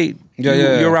gaining weight? Yeah, You-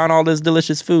 yeah. You're around all this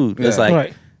delicious food. It's Yeah. like,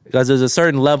 Right. because there's a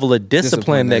certain level of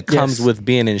discipline that comes Yes. with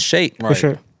being in shape. For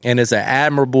sure. And it's an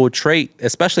admirable trait,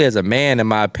 especially as a man, in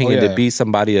my opinion, Oh, yeah. to be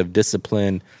somebody of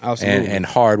discipline Absolutely. and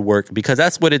hard work, because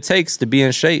that's what it takes to be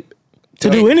in shape. To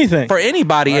do anything. For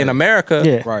anybody in America,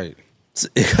 Yeah. Right.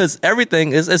 because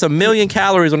everything is it's a million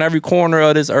calories on every corner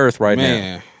of this earth right now.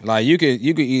 Man, like you could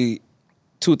eat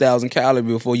 2,000 calories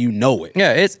before you know it.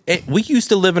 Yeah, we used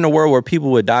to live in a world where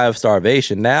people would die of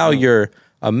starvation. Now you're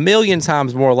a million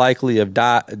times more likely of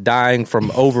dying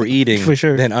from overeating For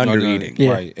sure. than undereating. Yeah.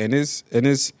 Right.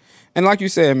 And like you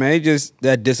said, man, it's just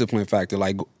that discipline factor.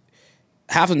 Like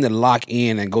having to lock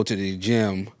in and go to the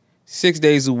gym 6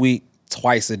 days a week,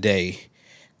 twice a day,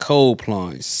 cold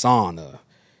plunge, sauna,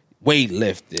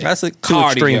 weightlifting. That's too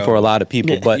cardio. extreme for a lot of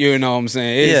people, but You know what I'm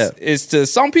saying? It's to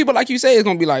some people, like you say, it's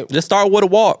gonna be like, just start with a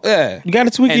walk. yeah. You got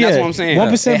to tweak And it. that's what I'm saying.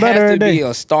 1% it better has every to be day.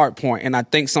 a start point, and I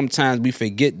think sometimes we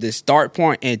forget the start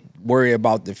point and worry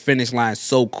about the finish line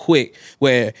so quick,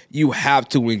 where you have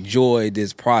to enjoy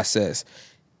this process.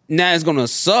 Now it's gonna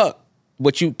suck,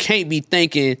 but you can't be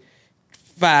thinking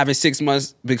 5 and 6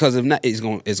 months, because if not, it's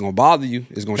gonna bother you.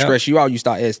 It's gonna Yeah. stress you out. You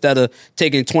start, instead of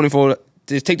taking 24,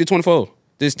 just take the 24.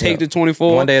 Just take the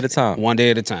 24 One day at a time. One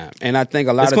day at a time. And I think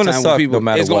a lot It's of gonna times suck when people, no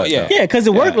matter it's gonna, what, yeah, though. Yeah, because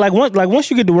it work like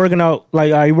once you get to working out,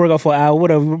 like you work out for an hour,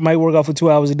 whatever, you might work out for 2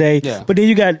 hours a day. Yeah. But then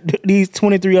you got these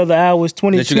 23 other hours, That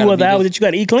 22 you gotta other be hours just- that you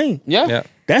got to eat clean. yeah. Yeah.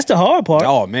 That's the hard part.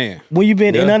 Oh man. When you've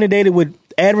been Yeah. inundated with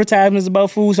advertisements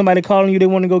about food, somebody calling you, they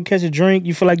want to go catch a drink,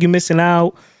 you feel like you're missing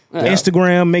out.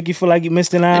 Instagram make you feel like you're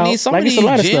missing out. And then some like of it's these a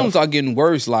lot of gyms stuff. are getting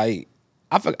worse. Like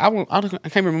I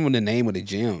can't remember the name of the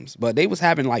gyms, but they was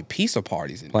having like pizza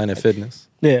parties. And Planet Fitness.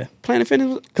 Yeah, Planet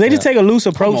Fitness. because they just take a loose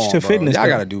Come approach on, to bro. fitness. Y'all though.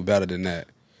 got to do better than that.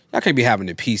 Y'all can't be having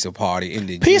a pizza party in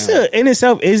the gym. Pizza in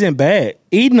itself isn't bad.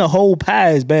 Eating a whole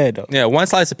pie is bad though. Yeah, one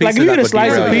slice of pizza. Like if you not get a gonna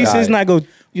slice of derail your pizza, it's diet. not go.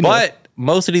 You know,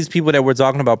 most of these people that we're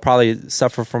talking about probably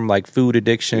suffer from like food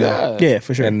addiction. Yeah,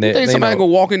 for sure. And You think somebody gonna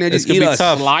walk in there and it's just gonna eat be a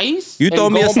tough. slice? You and throw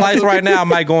me go a slice home? right now, I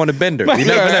might go on a bender. You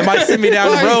never know. It might send me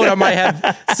down the road. I might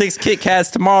have 6 Kit Kats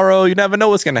tomorrow. You never know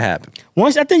what's gonna happen.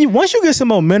 Once you get some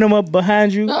momentum up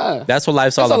behind you, Nah. That's what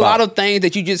life's all There's a about. lot of things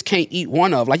that you just can't eat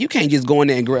one of. Like you can't just go in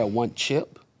there and grab one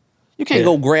chip. You can't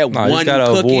go grab No, you one gotta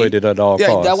cookie. avoid it at all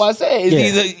costs. That's what I said. It's Yeah.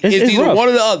 either It's either rough. one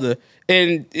or the other,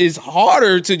 and it's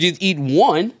harder to just eat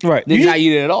one right? than You- not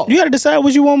eat it at all. You got to decide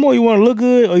what you want more. You want to look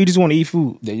good, or you just want to eat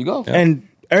food. There you go. And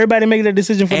everybody make that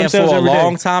decision for And for themselves a every day.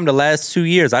 long time, the last 2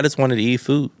 years, I just wanted to eat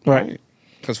food. Right.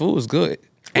 Because food is good.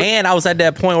 And I was at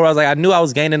that point where I was like, I knew I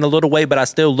was gaining a little weight, but I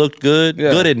still looked good,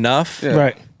 Yeah. good enough. Yeah.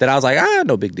 Right. That I was like,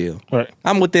 no big deal. Right.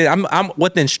 I'm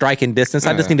within striking distance.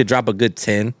 I just Yeah. need to drop a good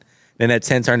 10. Then that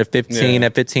 10 turned to 15, Yeah.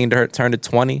 that 15 turned to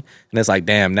 20. And it's like,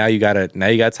 damn, now you gotta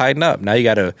tighten up. Now you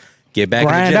gotta get back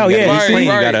Grind in the gym. out, You yeah, gotta be right,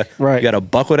 clean. right. Right. You gotta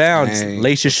buckle down, Man,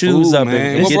 lace your the shoes food, up man.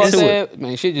 and What get bro to it. said,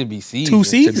 man, should just be seasoned. Two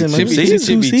seasons, man. Should be Two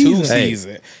two seasons.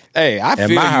 seasons. Hey, I feel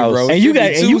my you, house- bro. And you Should be got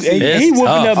and two you seasons. and he It's whooping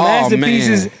tough. up Oh,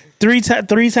 masterpieces man.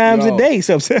 three times Yo. a day.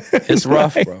 Sometimes It's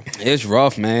rough, Like, bro. It's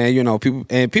rough, man. You know, people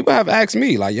have asked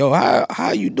me like, "Yo,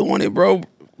 how you doing it, bro?"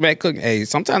 Man, cooking. Hey,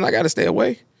 sometimes I gotta stay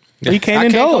away. You can't I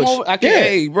can't indulge. come over. I can't. Yeah.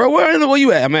 Hey, bro, where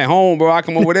you at? I'm at home, bro. I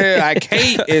come over there. I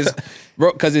can't.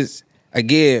 Bro, because it's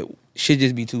again should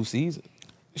just be 2 seasons.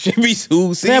 Should be 2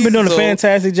 seasons. Man, I've been doing a so-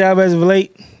 fantastic job as of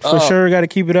late. For sure, got to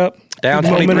keep it up. Down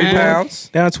Keep the 23 momentum going. pounds.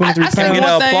 Down 23 I say Can we pounds. get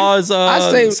one an thing. applause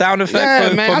I say- sound effect yeah,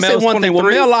 for man. I say males one thing. When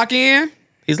 23? Mel lock in,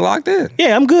 He's locked in.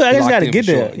 Yeah, I'm good. I just Locked got to in get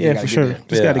for there. sure. You Yeah, gotta for get sure. there.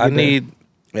 Just got to I get there. need.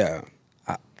 yeah.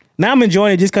 Now I'm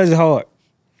enjoying it just because it's hard.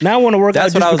 Now I want to work out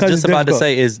That's just what I was because just it's about to difficult.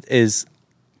 say. Is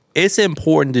it's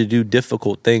important to do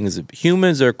difficult things.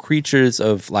 Humans are creatures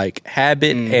of like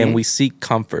habit, and we seek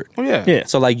comfort. Oh yeah. Yeah.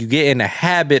 So like you get in the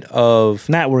habit of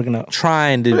Not working out.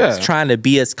 trying Yeah. to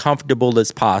be as comfortable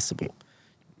as possible.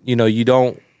 You know, you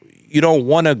don't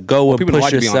want to go and people don't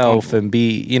push like to be yourself uncomfortable. and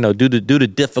be, do the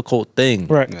difficult thing.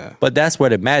 Right. Yeah. But that's where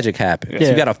the magic happens. Yeah.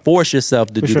 You got to force yourself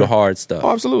to do sure. the hard stuff.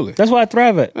 Oh, absolutely. That's why I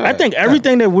thrive at. I think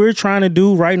everything that we're trying to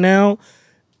do right now,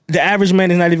 the average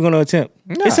man is not even going to attempt.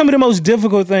 It's some of the most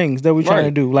difficult things that we're trying to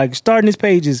Right. do. Like starting these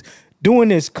pages, doing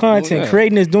this content, yeah.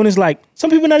 creating this, doing this. Like some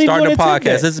people not even Starting going a to attempt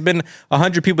podcast. that. It's been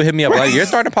 100 people hit me up like, you're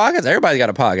starting a podcast? Everybody's got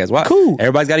a podcast. Why? Cool.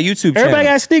 Everybody's got a YouTube channel. Everybody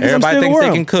got sneakers. I'm Everybody still thinks they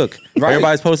around. can cook. Right.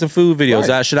 Everybody's posting food videos.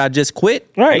 Right. Should I just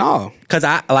quit? Right. No. Because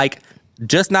I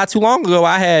just not too long ago,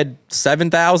 I had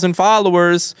 7,000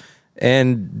 followers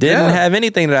and didn't Yeah. have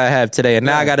anything that I have today. And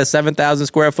now I got a 7,000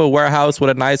 square foot warehouse with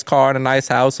a nice car and a nice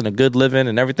house and a good living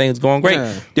and everything's going great.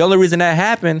 Yeah. The only reason that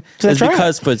happened So is try it.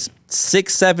 because for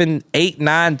 6, 7, 8,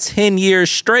 9, 10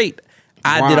 years straight,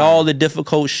 I did Wow. all the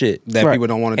difficult shit. That Right. people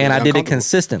don't want to do. And I They're did it uncomfortable.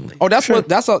 consistently. Oh,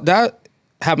 that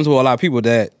happens with a lot of people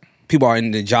that people are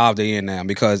in the job they're in now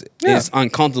because it's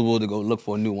uncomfortable to go look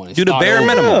for a new one. and Do the start bare over.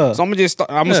 minimum. Yeah. So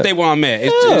I'm gonna stay where I'm at.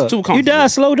 It's too comfortable. You die a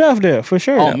slow death there for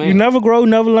sure. Oh, man. You never grow,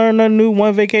 never learn nothing new.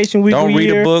 One vacation week, Don't read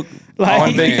year. a book Like,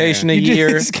 on vacation a you year.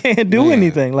 just can't do Man.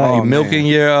 anything. Like Oh, You milking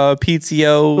your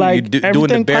PTO, Like, you doing the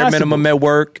everything bare possible. minimum at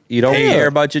work. You don't Yeah. care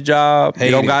about your job. Hate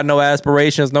you don't it. got no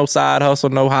aspirations, no side hustle,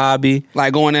 no hobby.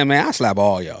 Like going there, man. I slap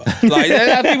all y'all. Like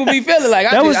that's how people be feeling. Like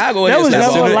That I was- go that ahead was and slap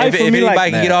never all a y'all. life if for me, anybody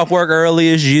like- can get off work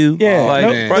early as you, Yeah. like,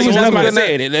 Nope. bro, It you was want never-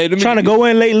 somebody to- trying to go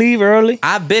in late, leave early.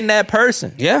 I've been that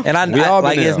person. Yeah. and We all been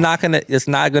like there. it's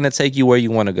not gonna take you where you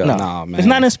want to go. Nah, man. It's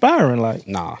not inspiring. Like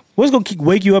Nah. what's gonna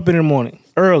wake you up in the morning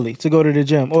early to go to the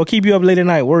gym or keep you up late at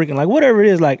night working? Like whatever it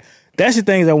is, like that's the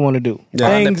things I want to do. Yeah.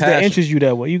 Find the Things that passion. interest you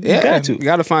that way. You Yeah, got to. You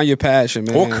got to find your passion,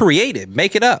 man. Or create it,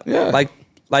 make it up. Yeah. like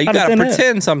you Out of gotta thin air.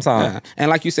 pretend sometimes. Yeah. And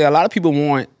like you said, a lot of people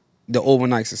want the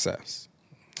overnight success.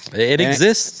 It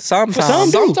exists sometimes. Some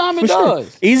do. Sometimes it for sure.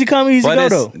 does. Easy come, easy But go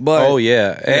it's- though. But- oh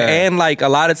yeah. And like a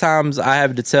lot of times I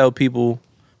have to tell people,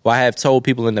 well, I have told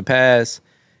people in the past,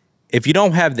 if you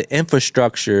don't have the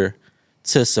infrastructure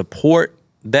to support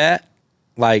that,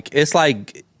 like it's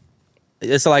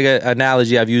like an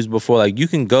analogy I've used before. Like you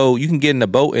can get in a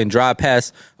boat and drive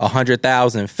past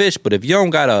 100,000 fish, but if you don't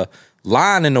got a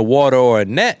line in the water or a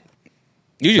net,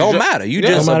 You don't matter. You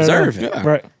just Don't matter at all. observe it. Yeah.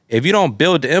 Right. If you don't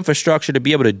build the infrastructure to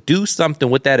be able to do something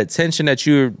with that attention that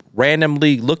you're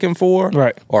randomly looking for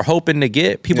Right. or hoping to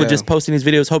get, people Yeah. just posting these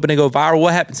videos hoping to go viral.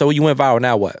 What happened? So you went viral.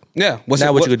 Now what? Yeah.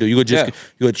 Now what you gonna do? You gonna just yeah.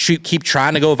 you gonna keep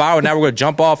trying to go viral. Now we're gonna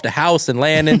jump off the house and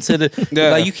land into the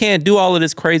Yeah. like you can't do all of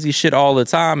this crazy shit all the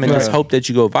time and just Right. hope that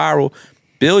you go viral.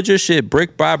 Build your shit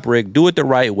brick by brick. Do it the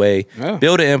right way. Yeah.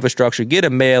 Build an infrastructure. Get a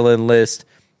mailing list.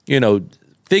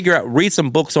 Read some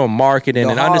books on marketing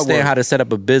The and hard understand work. how to set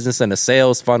up a business and a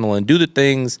sales funnel and do the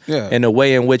things Yeah. in a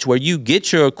way in which where you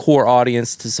get your core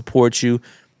audience to support you,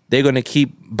 they're going to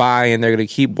keep buying, they're going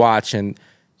to keep watching.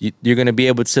 You're going to be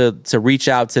able to reach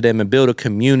out to them and build a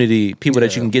community, people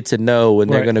that you can get to know,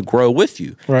 and they're Right. going to grow with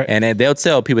you. Right. And then they'll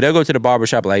tell people, they'll go to the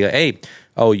barbershop like, hey,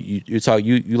 oh, you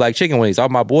like chicken wings. Oh,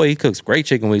 my boy, he cooks great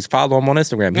chicken wings. Follow him on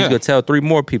Instagram. He's Yeah. going to tell 3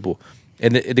 more people.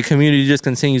 And the community just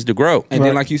continues to grow. And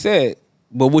then, like you said,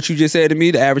 but what you just said to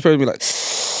me, the average person be like,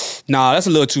 nah, that's a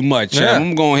little too much. Yeah.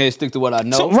 I'm going ahead and stick to what I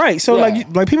know. So, right. So Yeah.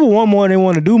 like people want more, they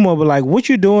want to do more, but like what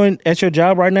you're doing at your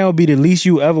job right now would be the least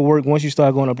you ever work once you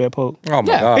start going up that pole. Oh,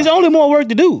 my Yeah. God. It's only more work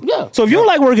to do. Yeah. So if you don't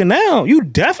like working now, you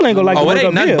definitely ain't gonna like Oh, to it work ain't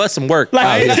up nothing here. but some work. Like,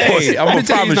 out of this hey, pussy. I'm let gonna me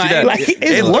tell you promise you something. that. Like, it's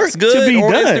it looks work to good be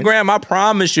on done. Instagram. I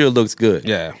promise you, it looks good.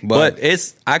 Yeah, but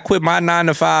but- I quit my 9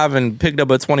 to 5 and picked up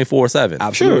a 24/7.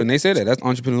 Absolutely. Sure. And they say that. That's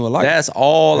entrepreneurial life. That's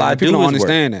all And I do. people don't is work.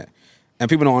 understand that. And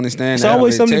people don't understand It's that.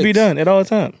 always what it something to be takes. done at all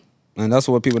times. And that's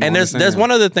what people don't And there's understand.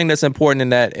 one other thing that's important in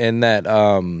that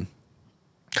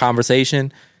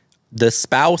conversation. The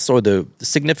spouse or the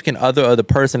significant other or the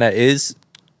person that is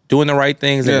doing the right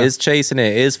things and Yeah. is chasing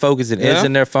it, is focusing, is Yeah.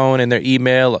 in their phone and their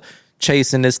email,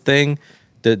 chasing this thing.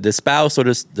 The spouse or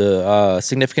the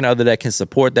significant other that can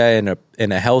support that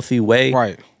in a healthy way,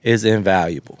 Right. is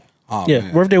invaluable. Oh, Yeah,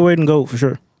 man. worth their weight in gold for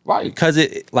sure. Right. Because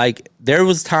there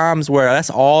was times where that's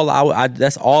all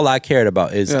I cared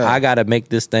about is Yeah. I got to make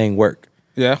this thing work.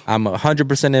 Yeah. I'm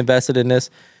 100% invested in this.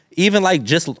 Even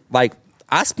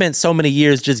I spent so many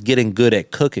years just getting good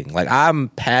at cooking. Like I'm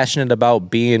passionate about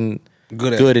being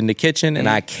Good at good it. in the kitchen, and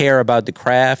I care about the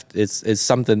craft. It's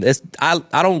something. I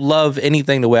don't love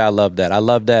anything the way I love that. I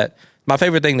love that. My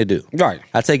favorite thing to do. Right.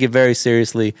 I take it very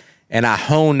seriously, and I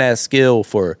honed that skill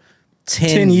for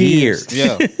 10 years.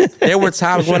 years. Yeah. There were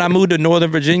times when I moved to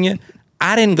Northern Virginia,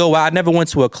 I didn't go out. I never went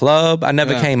to a club. I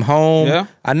never Yeah. came home. Yeah.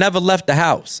 I never left the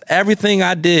house. Everything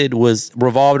I did was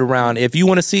revolved around, if you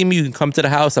want to see me, you can come to the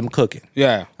house. I'm cooking.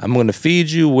 Yeah. I'm going to feed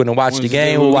you. We're going to watch the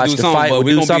game. we'll We'll watch do the something, fight. but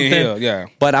We'll we do gonna be in something. here, yeah.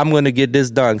 But I'm going to get this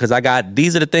done because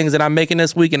these are the things that I'm making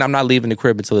this week, and I'm not leaving the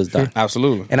crib until it's done.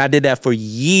 Absolutely. And I did that for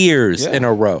years Yeah. in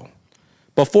a row.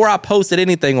 Before I posted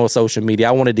anything on social media,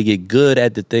 I wanted to get good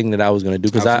at the thing that I was going to do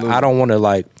because Absolutely. I don't want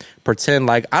to pretend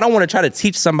I don't want to try to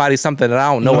teach somebody something that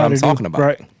I don't know what how I'm to do. talking about.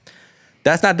 Right.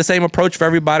 That's not the same approach for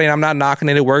everybody, and I'm not knocking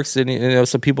it. It works, and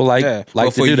some people like Yeah, to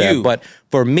but for do that. you- But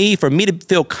for me to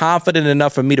feel confident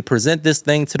enough for me to present this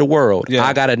thing to the world, Yeah.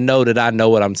 I got to know that I know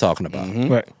what I'm talking about.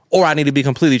 Right. Or I need to be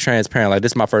completely transparent. Like,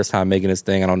 this is my first time making this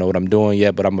thing. I don't know what I'm doing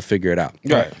yet, but I'm gonna figure it out.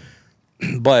 Right.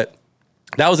 But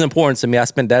that was important to me. I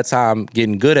spent that time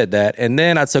getting good at that, and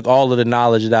then I took all of the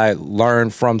knowledge that I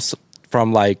learned from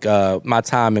my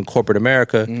time in corporate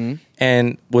America,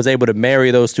 and was able to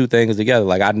marry those two things together.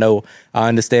 Like I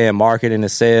understand marketing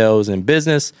and sales and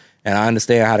business, and I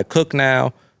understand how to cook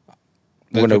now.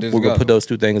 We're Let's put this gonna together. put those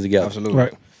two things together. Absolutely.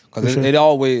 Right. Because For sure. it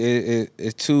always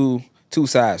it's two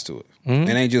sides to it. Mm-hmm.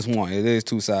 It ain't just one. It is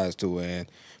two sides to it, and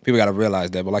people got to realize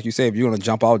that. But like you said, if you're gonna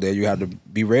jump out there, you have to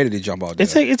be ready to jump out there. It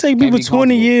take And people be 20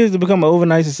 comfortable. years to become an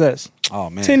overnight success. Oh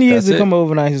man, 10 years That's to it. become an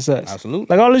overnight success. Absolutely.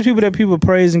 Like all these people that people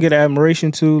praise and get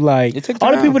admiration to, like It took all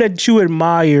the time. people that you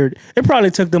admired, it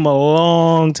probably took them a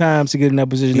long time to get in that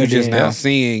position. You're that they're just in. now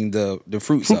seeing the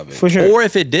fruits of it. For sure. Or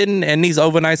if it didn't, and these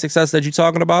overnight success that you're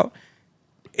talking about,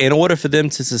 in order for them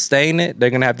to sustain it, they're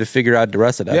gonna have to figure out the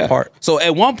rest of that part. So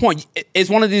at one point, it's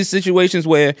one of these situations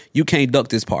where you can't duck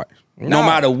this part. No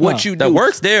matter what you do, The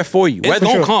work's there for you. It's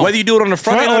gonna come. Whether you do it on the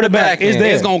front, or the back, it's end,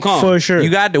 there. It's gonna come. For sure. You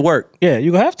got to work. yeah,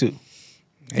 you gonna have to.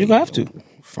 You gonna have to.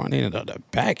 front end of the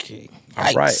back end.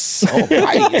 All right. Yikes.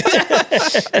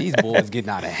 All right. These boys getting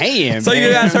out of hand. So man.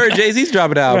 you guys heard Jay-Z's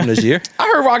dropping an album this year. I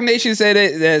heard Rock Nation say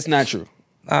that that's not true.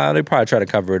 They probably try to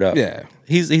cover it up. Yeah.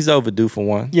 He's overdue for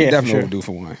one. Yeah, for Definitely sure. overdue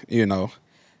for one. You know,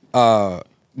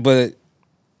 but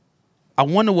I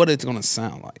wonder what it's gonna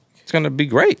sound like. It's gonna be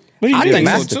great. What do you I do? think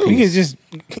so, Masterpiece. too. You can just.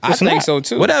 I it's think not. so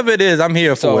too. Whatever it is, I'm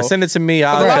here for it. So- Send it to me.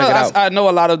 I'll A lot check it of- out. I know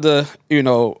a lot of the,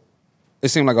 it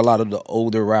seems like a lot of the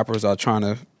older rappers are trying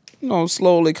to,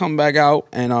 slowly come back out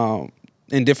and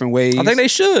in different ways. I think they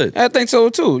should. I think so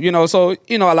too. So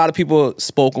a lot of people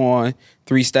spoke on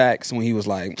 3 Stacks when he was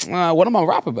like, "What am I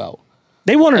rap about?"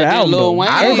 They wanted an And then album. Lil though. Wayne,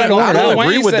 I don't Everybody wanted an know. Lil album.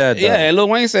 agree Wayne with said, that, though. Yeah, and Lil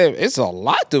Wayne said it's a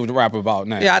lot to rap about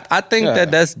now. Yeah, I think Yeah.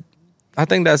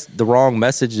 that's the wrong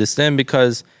message to send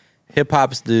because hip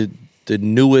hop's the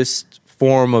newest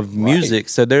form of music.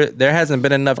 So there hasn't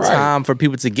been enough Right. time for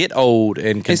people to get old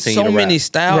and It's continue so to rap. many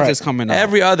styles Right. that's coming out.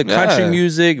 Every other country Yeah.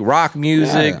 music, rock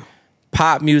music, Yeah.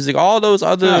 pop music, all those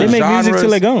other They make genres. music till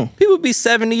they gone. People be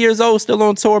 70 years old still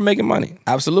on tour making money.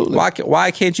 Absolutely.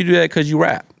 Why can't you do that because you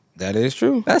rap? That is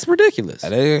true. That's ridiculous.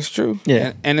 That is true.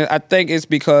 Yeah. And I think it's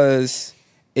because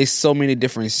it's so many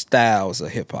different styles of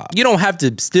hip hop. You don't have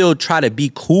to still try to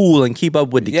be cool and keep up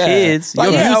with the Yeah. kids.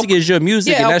 Like, Your yeah, music is your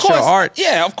music, yeah, and of that's your course. art.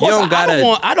 Yeah, of course. You I don't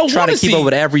gotta don't try to wanna keep see- up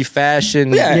with every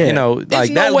fashion. Yeah. You know, There's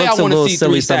like no that way looks I a want little to see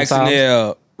silly 3 Stacks in sometimes.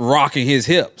 there rocking his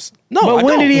hips. No, But I when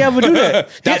don't. did he ever do that?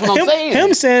 That's what I'm him, saying.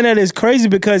 Him saying that is crazy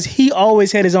because he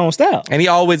always had his own style. And he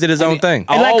always did his own thing.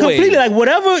 I- And like always. completely, like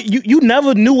whatever you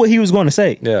never knew what he was going to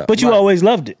say. Yeah. but you Right. always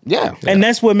loved it. Yeah. and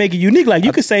that's what make it unique. Like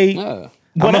you could say, Yeah.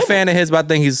 I'm a whatever. fan of his, but I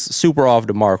think he's super off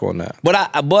the mark on that.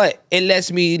 But it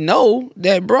lets me know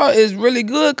that bro is really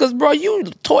good because bro, you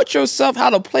taught yourself how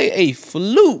to play a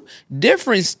flute,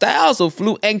 different styles of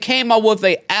flute, and came out with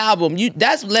a album.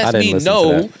 That I lets didn't me listen to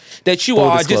know that. that you Full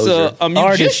are disclosure. just a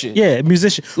artist, musician. yeah,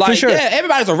 musician Like for sure. yeah,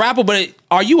 everybody's a rapper, but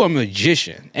are you a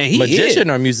magician? And he Magician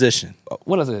is. or musician?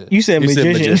 What is it? You said You said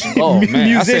magician. magician. Oh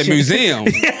man, I said Musician.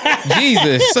 museum.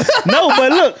 Jesus. No,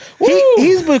 but look,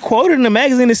 he's been quoted in the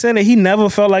magazine as saying that he never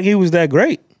felt like he was that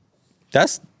great,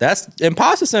 That's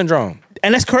imposter syndrome.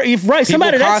 and that's crazy. Right, People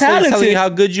somebody that's constantly telling you talented. how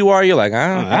good you are. You're like,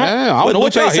 I don't I know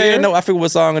what y'all y'all saying. hear. No, I forget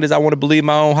what song it is. I want to believe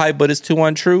my own hype, but it's too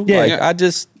untrue. Yeah. Like Yeah. I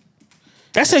just.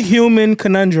 That's a human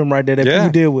conundrum right there that Yeah.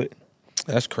 people deal with,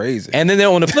 That's crazy. And then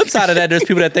on the flip side of that, there's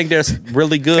people that think they're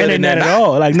really good, and they're not they're at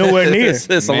all, like nowhere near.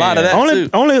 It's a lot of that Only, too.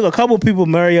 only a couple people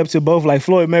marry up to both. Like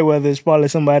Floyd Mayweather is probably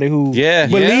somebody who Yeah.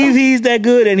 believes he's that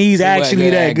good and he's actually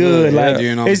that good. Like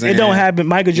you know what I'm it saying? don't happen.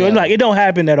 Michael Jordan, Yeah. like it don't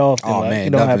happen that often. Oh, like, man, it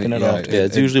don't happen definitely, that yeah. often. Yeah,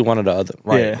 it's usually one or the other.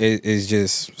 Right. Yeah. It's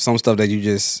just some stuff that you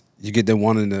get them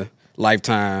one in a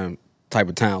lifetime type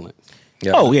of talent.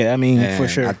 Yeah. Oh yeah, I mean And for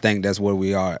sure. I think that's where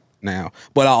we are now.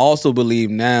 But I also believe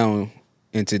now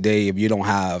in today, if you don't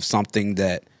have something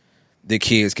that the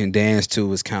kids can dance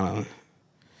to, is kind of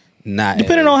not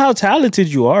Depending on how talented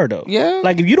you are, though. Yeah.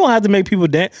 Like if you don't have to make people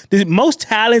dance, the most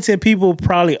talented people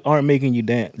probably aren't making you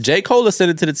dance. J. Cole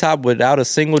ascended to the top without a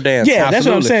single dance. Yeah, that's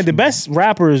what I'm Absolutely. saying. The best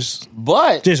rappers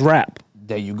But just rap.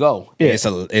 there you go. Yeah.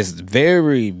 It's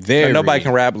very very Nobody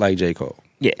can rap like J. Cole.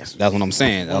 Yes. That's what I'm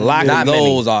saying. A lot Not of many.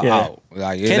 those are Yeah. out.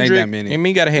 Like it ain't Kendrick, that many. I mean,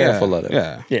 you got a handful of them.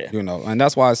 Yeah, Yeah. You know, and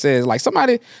that's why I said like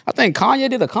somebody. I think Kanye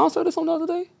did a concert or something the other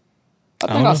day.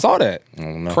 I think I saw that.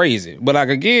 don't know. Crazy, but like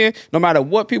again, no matter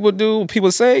what people do,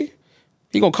 people say,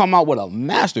 he gonna come out with a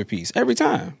masterpiece every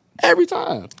time. Every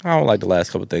time. I don't like the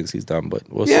last couple things he's done, but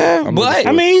we'll Yeah, see. I'm but- looking I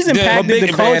forward. mean, he's I'm a impacted big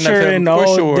the fan of culture him, and for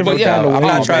all sure. different But yeah, kind of I'm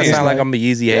ways. not trying to man. sound like I'm an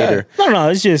easy hater. No,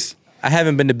 it's just I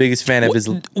haven't been the biggest fan of his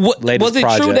latest Was it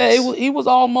projects. true that he was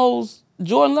almost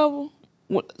Jordan level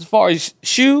as far as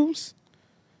shoes?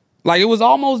 Like it was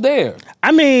almost there.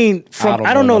 I mean, from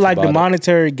I don't know enough like the about it.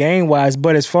 monetary gain wise,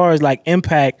 but as far as like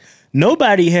impact,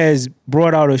 nobody has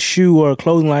brought out a shoe or a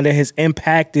clothing line that has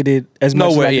impacted it as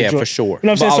much. Nowhere, as like yeah, the Jordan. for sure. You know what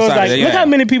I'm saying? But So it's outside like, of that, look yeah. how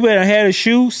many people have had a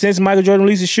shoe since Michael Jordan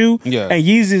released a shoe. Yeah. And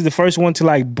Yeezy is the first one to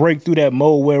like break through that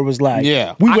mold where it was like,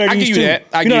 Yeah. we I- wear I these give you too. that.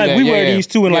 I You know, give like that. we Yeah, wear yeah. these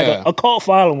too, and like Yeah. a cult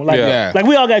following. Like, Yeah. like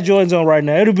we all got Jordans on right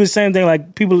now. It'll be the same thing.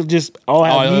 Like people just all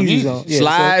have Yeezys on. Yeah, so-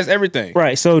 Slides, everything.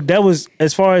 right. So that was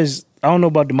as far as I don't know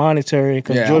about the monetary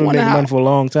because Yeah, I Jordan wonder made how- money for a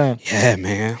long time. Yeah,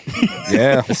 man.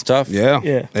 Yeah, It's tough. Yeah,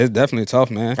 Yeah. It's definitely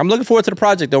tough, man. I'm looking forward to the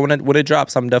project though. When it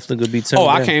drops, I'm definitely gonna be tuned. Oh,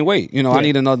 I in. can't wait. You know, I Yeah.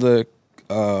 need another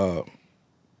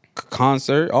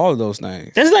concert. All of those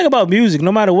things. That's the thing about music.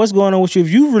 No matter what's going on with you, if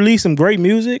you release some great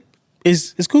music,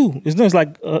 it's cool. It's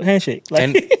like a handshake. Like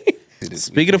And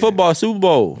speaking of football, Super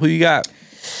Bowl, who you got?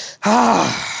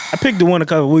 I picked the one a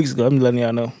couple weeks ago. I'm just letting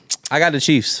y'all know. I got the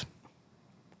Chiefs.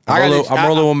 I I'm got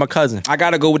rolling with my cousin. I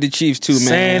gotta go with the Chiefs too, man.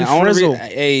 San I wanna Frizzle.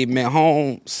 hey, man,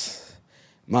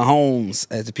 Mahomes,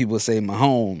 as the people say,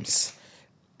 Mahomes.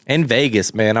 In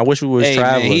Vegas, man. I wish we was Hey, man,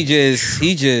 traveling.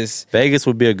 he just. Vegas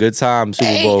would be a good time.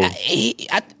 Super Bowl. He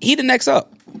the next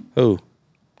up. Who?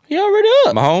 He already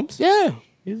up. Mahomes? Yeah,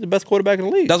 He's the best quarterback in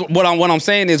the league. that's what I'm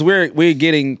saying is we're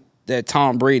getting that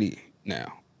Tom Brady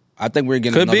now. I think we're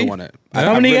getting Could another be. one. That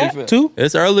How many really got? feel. Two?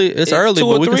 It's early. It's early, two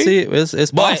but or we can three? see it. It's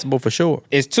But- possible for sure.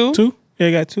 It's two. Two? Yeah,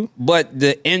 I got two. But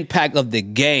the impact of the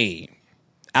game,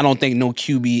 I don't think no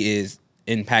QB is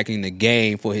impacting the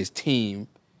game for his team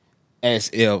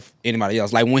as if anybody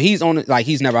else. Like when he's on it, like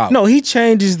he's never out. No, he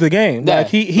changes the game. Yeah. Like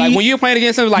he like when you're playing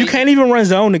against him, like you can't even run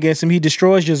zone against him. He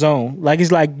destroys your zone. Like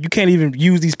it's like you can't even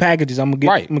use these packages. I'm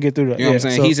gonna get through that. You know what I'm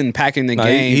saying? so- He's impacting the No,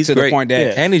 game he's to great. the point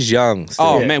that And he's young. Still.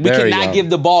 oh man, we Very cannot young. give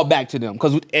the ball back to them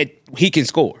because he can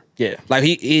score. Yeah. like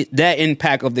he that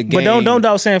impact of the game. But don't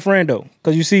doubt San Fran though,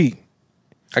 because you see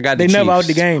I got the they never out Chiefs.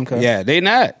 the game. Cause Yeah, they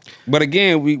not. But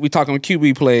again, we talking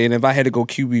QB play, and if I had to go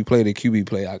QB play to QB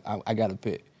play, I got to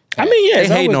pick. I mean, yeah, They it's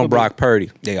hating always on gonna Brock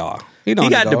Purdy. They are. He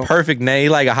got the perfect name. He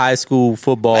like a high school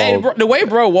football. Hey, bro, the way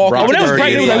bro walk. Brock But when that was Purdy,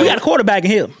 Purdy, it was yeah. like we got a quarterback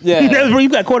in here. Yeah. That was, you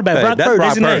got a quarterback. Hey, Brock that's Purdy.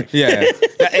 Brock That's his name.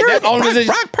 Purdy. Yeah, that's the only position.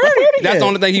 Brock Purdy. That's the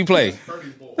only thing he play.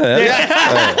 Purdy's boy.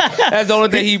 That's the only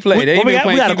thing he played. He we been got-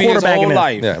 we playing got a QB his quarterback whole in there.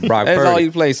 life. Yeah, Brock That's Purdy. all he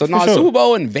played. So, no, For sure. Super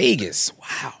Bowl in Vegas.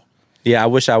 Wow. Yeah, I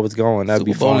wish I was going. That'd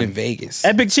be Super Bowl fun. in Vegas.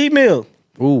 Epic cheat meal.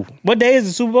 Ooh, What day is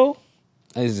the Super Bowl?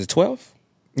 Is it 12?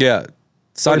 yeah.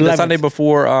 Sunday, 11th. Sunday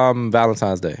before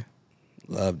Valentine's Day.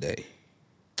 Love Day.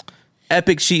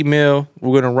 Epic cheat meal.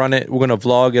 We're gonna run it. We're gonna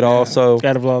vlog it also.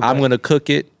 Gotta vlog I'm that. gonna cook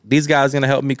it. These guys gonna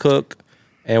help me cook,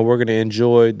 and we're gonna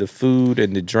enjoy the food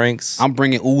and the drinks. I'm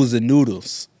bringing oodles and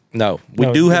noodles. No, we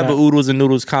No, do you're have not. a oodles and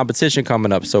noodles competition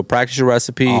coming up. So practice your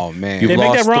recipe. Oh, man. you've They make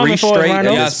lost that ramen 3 for us, straight. Rhino.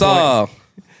 at Yeah, I this saw.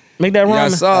 Make that Yeah, I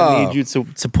ramen. saw. I need you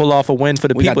to pull off a win for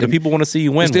the We got people. The the- people want to see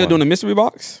you win. We still one. doing the mystery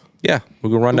box? Yeah, we're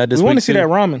gonna run that this We week. want to see too. that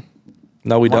ramen.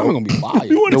 No, we Ramen don't. gonna be fire.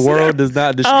 The world does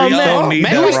not. The Oh streets man, don't need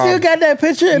man, that we still ramen. got that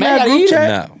picture in Man, our gotta group eat it.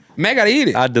 chat. No, Man, gotta eat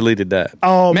it. I deleted that.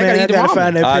 Oh Man, man, gotta I eat the gotta ramen.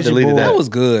 find that I picture. deleted boy. that. That was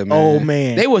good, man. Oh,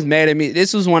 man. They was mad at me.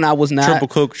 This was when I was not Triple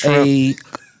cooked shrimp.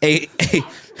 a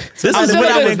This I'm is still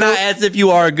when I a was not as if you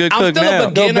are a good I'm cook still a now.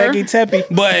 beginner. Go Becky Teppy.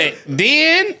 But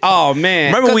then, oh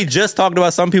man. Remember, we just talked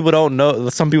about some people don't know.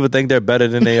 Some people think they're better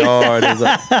than they are. And it's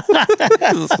like,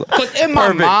 Cause in my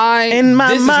Perfect. mind, In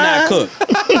my this mind. is not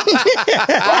cooked.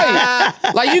 Right.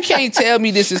 Like you can't tell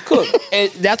me this is cooked.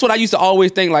 And that's what I used to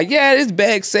always think. Like, yeah, this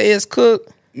bag say it's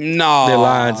cooked. No, They're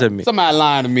lying to me. Somebody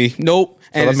lying to me. Nope.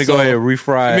 so let me go ahead and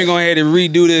refry. Let me it. go ahead and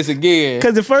redo this again.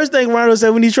 Because the first thing Ronald said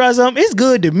when he tries something, it's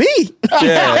good to me.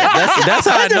 Yeah, that's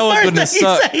how I the know it's first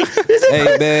gonna thing he suck. say. It's the Hey,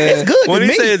 first- man. it's good When to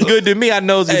he me. say it's good to me, I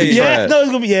know it's gonna be yeah, trash. no,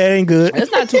 it's gonna be. Yeah, it ain't good.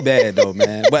 It's not too bad though,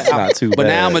 man. But not too But bad.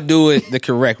 now I'm gonna do it the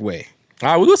correct way. All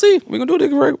right, we gonna see. We're gonna do it the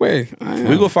correct way.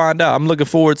 We gonna find out. I'm looking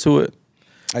forward to it.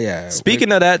 Yeah.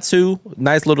 Speaking of that too,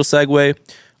 nice little segue.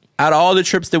 Out of all the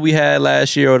trips that we had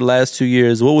last year or the last 2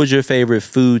 years, what was your favorite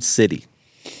food city?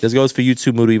 This goes for you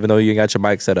too, Moody, even though you ain't got your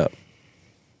mic set up.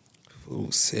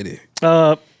 Food City,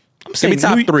 I'm Give saying me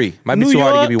top 3. Might be New too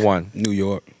hard to York. give you one. New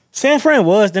York. San Fran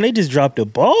was. Then they just dropped the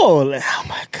ball. Like, oh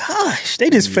my gosh, they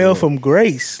just fell from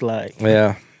grace. Like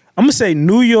Yeah. I'm gonna say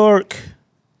New York,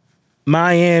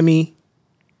 Miami,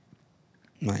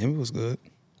 Miami was good.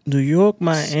 New York,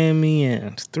 Miami,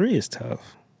 and 3 is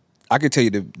tough. I could tell you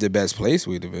the best place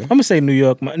we'd have been. I'm gonna say New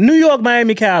York,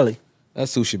 Miami, Cali, That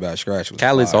Sushi by Scratch was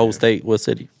Cali's the fire. whole state. What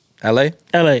city? LA?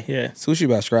 LA. Yeah, Sushi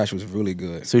by Scratch was really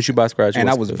good. Sushi by Scratch. And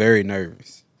I was good. very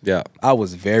nervous. Yeah. I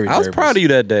was very I was nervous. proud of you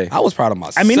that day. I was proud of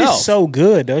myself. I mean it's so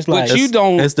good. Though. It's like But you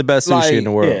don't. It's the best sushi in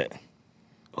the world. yeah.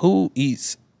 Who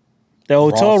eats? The Raw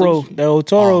Otoro, sushi? the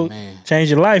Otoro Oh, man.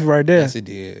 changed your life right there, Yes, it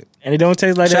did. and it don't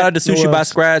taste like that. Shout out to Sushi nowhere by else.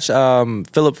 Scratch.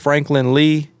 Philip Franklin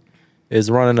Lee is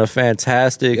running a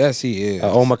fantastic Yes, he is.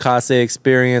 omakase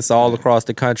experience all across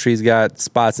the country. He's got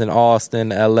spots in Austin,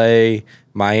 LA,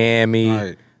 Miami.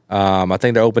 Right. I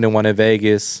think they're opening one in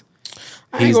Vegas.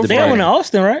 ain't He's gonna the They went brand. to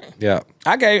Austin, right? Yeah.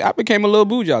 I became a little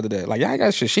bougie out today. Like, y'all ain't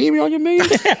got sashimi on your menu?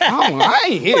 I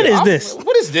ain't here. What is this?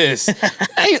 What is this?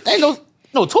 ain't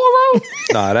no Toro?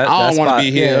 Nah, that I don't want wanna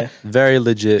be here. Very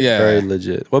legit. Yeah. Very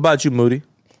legit. What about you, Moody?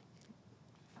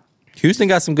 Houston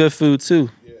got some good food too.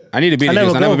 I need to be in never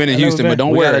Houston. I've go. never been in I never Houston, been. but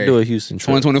don't We worry. gotta do a Houston trip.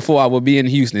 2024, I will be in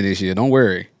Houston this year. Don't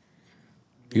worry.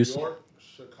 Houston. New York,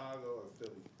 Chicago, and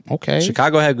Philly. Okay.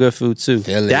 Chicago had good food too.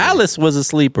 Philly. Dallas was a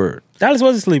sleeper. Dallas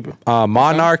was a sleeper.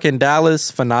 Monarch in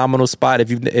Dallas, phenomenal spot.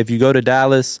 If you go to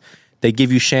Dallas, they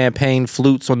give you champagne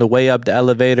flutes on the way up the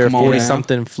elevator, Come on 40 now.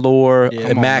 something floor, Come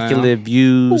on immaculate now.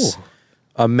 views, Ooh.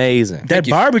 amazing. That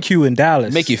you- barbecue in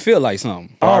Dallas, Make you feel like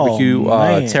something. Barbecue, Oh,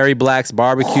 man. Terry Black's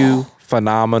barbecue,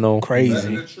 phenomenal.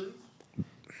 crazy. The truth.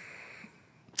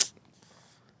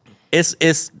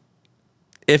 It's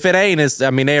if it ain't, it's I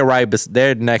mean they're right, but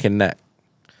they're neck and neck.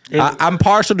 I'm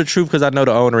partial to Truth because I know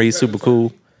the owner. He's super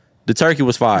cool. The turkey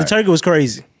was fire. The turkey was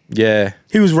crazy. Yeah.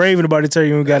 He was raving about the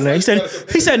turkey when we got there.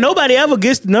 He said nobody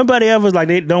ever like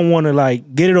they don't want to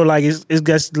like get it or like it's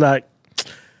just like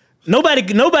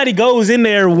nobody goes in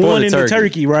there wanting the turkey.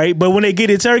 turkey, right? But when they get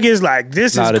the turkey, it's like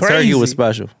this Nah, is the crazy. turkey was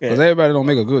special. Because everybody don't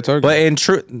make a good turkey. But in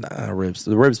truth, ribs.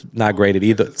 The ribs not graded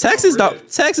either. Texas,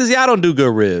 y'all don't do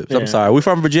good ribs. Yeah. I'm sorry. We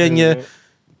from Virginia. Yeah.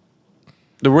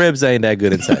 The ribs ain't that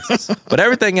good in Texas. But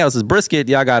everything else is brisket.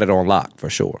 Y'all got it on lock for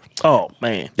sure. Oh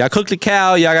man, Y'all cook the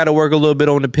cow. Y'all got to work a little bit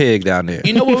on the pig down there.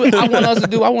 you know what I want us to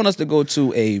do? I want us to go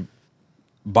to a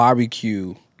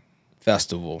barbecue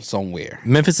festival somewhere.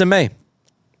 Memphis in May.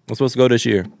 I'm supposed to go this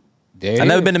year. There I've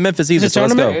never been to Memphis either, It's a so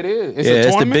let's go. tournament? It is. It's yeah, a it's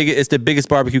the tournament? biggest. It's the biggest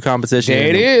barbecue competition There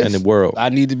in, it the, is. in the world. I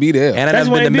need to be there. And I've That's never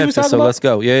been what to AB was Memphis, talking so about? let's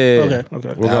go. Yeah.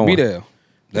 Okay. We're I'll going. be there.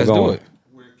 Let's We're do going. it.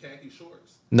 Wear khaki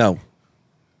shorts. No,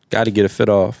 got to get a fit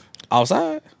off.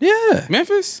 Outside? Yeah.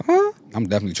 Memphis? Huh? I'm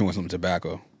definitely chewing some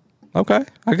tobacco. Okay,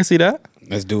 I can see that.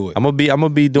 Let's do it. I'm gonna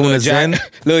be doing Lil a Zen.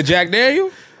 Jack, Lil Jack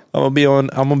Daniel? I'm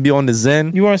gonna be on the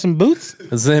Zen. You wearing some boots?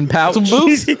 Zen pouch. Some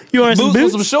boots. You wearing some Boots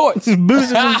boots? with some shorts. Some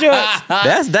boots and some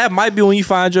shorts. That might be when you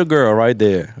find your girl right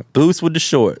there. Boots with the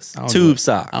shorts, tube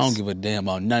socks. I don't give a damn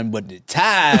about nothing but the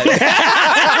ties.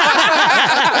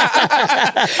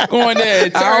 Going there.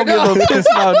 And I don't turn up. give a piss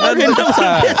about nothing but the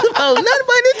tie. Oh, nothing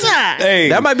but the time. Hey.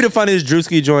 That might be the funniest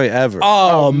Drewski joint ever.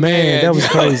 Oh, man, that was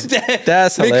crazy.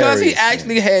 That's hilarious. Because he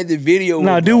actually had the video.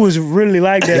 Nah, with dude was really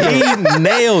like that. He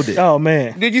nailed it. Oh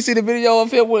man. Did you see the video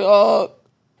of him with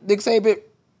Nick Saban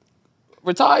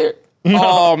retired?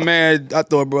 Oh man, I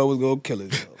thought bro was gonna kill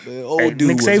himself. Man. Old dude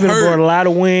Nick was Saban brought hurt. a lot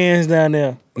of wins down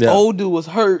there. Yeah. Old dude was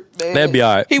hurt, man. That'd be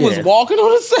all right. He was Yeah. walking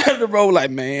on the side of the road like,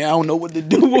 man, I don't know what to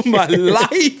do with my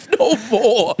life no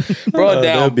more. Bro, down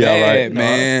that'd be all bad, right.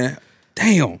 man.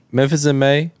 Damn, Memphis in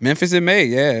May. Memphis in May,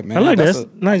 yeah, man. I like that. That's That's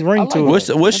a nice ring to it. What's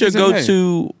your Memphis in May.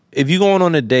 go-to if you going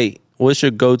on a date? What's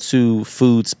your go-to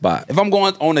food spot? if I'm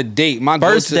going on a date, my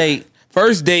First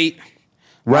first date,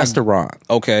 Restaurant.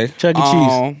 okay, Chuck E.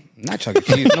 Cheese. not Chuck E.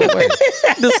 Cheese, no way.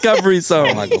 Discovery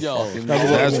Zone. Like a fucking-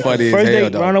 that's funny as First hell,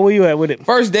 date, dog. Ronald, where you at with it?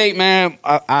 First date, man.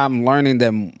 I'm learning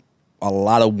that a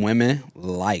lot of women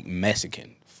like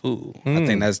Mexican food. I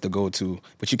think that's the go-to.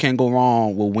 But you can't go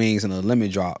wrong with wings and a lemon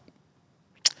drop.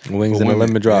 Wings For and a women.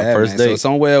 lemon drop. Yeah, First man. date.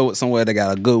 So somewhere they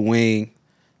got a good wing,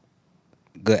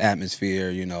 good atmosphere,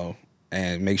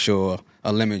 and make sure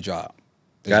a lemon drop.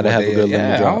 is Gotta what have a they- good yeah,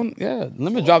 lemon I drop. don't- Yeah,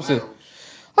 lemon drops is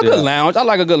a good lounge. I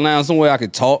like a good lounge somewhere I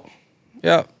could talk.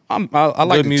 Yeah. I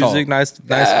like Good to music, talk. nice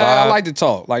Yeah, I vibe. like to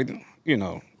talk. Like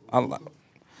I like.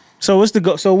 So what's the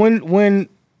go? So when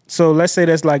so let's say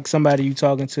that's like somebody you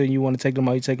talking to and you want to take them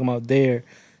out, you take them out there.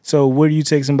 So where do you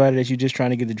take somebody that you just trying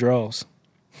to get the draws?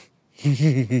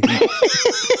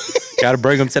 Gotta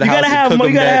bring them to the You house gotta and have cook mo-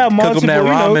 them you gotta have that, cook them that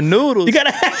multiple, ramen noodles. You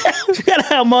gotta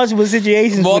have multiple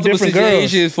situations Multiple for different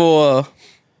girls. situations for.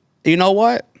 You know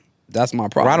what? That's my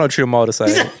problem. Ronald treat them all the same.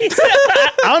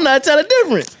 I don't know how to tell the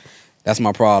difference. That's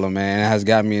my problem, man. It has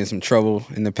got me in some trouble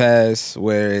in the past.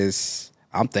 Whereas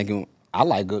I'm thinking I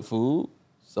like good food,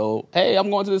 so hey, I'm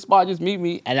going to the spot. Just meet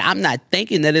me, and I'm not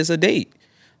thinking that it's a date.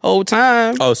 Whole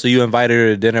time, Oh, so you invited her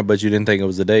to dinner, but you didn't think it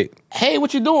was a date? hey,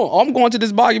 what you doing? Oh, I'm going to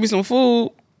this bar. Give me some food.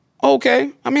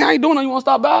 Okay. I mean, how you doing? You want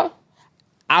to stop by?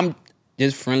 I'm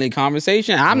just friendly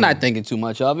conversation. I'm not thinking too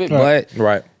much of it, but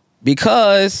Right.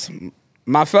 because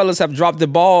my fellas have dropped the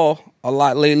ball a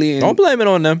lot lately, and Don't blame it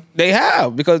on them. they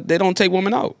have because they don't take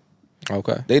women out.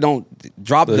 Okay. They don't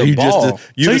drop So the you ball. So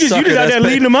you So you just out there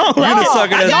leading them out. You the sucker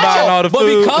that's buying all the but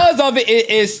food. because of it,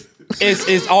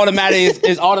 it's automatic.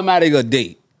 It's automatic a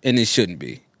date, and it shouldn't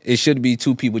be. It should be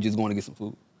two people just going to get some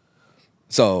food.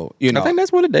 So I think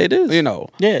that's what a date is. Yeah,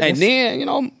 that's- and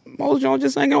then most y'all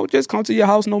just ain't gonna just come to your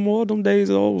house no more. Them days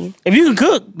are over. If you can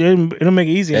cook, then it'll make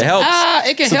it easier. It helps.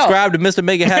 It can help. Subscribe to Mr.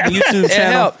 Make It Happen YouTube It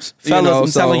channel. helps, Fellas, I'm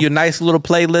so- telling you, nice little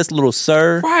playlist, little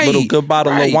sir, Right, little good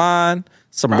bottle right. of wine,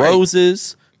 some Right.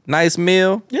 roses, nice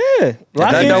meal. Yeah. If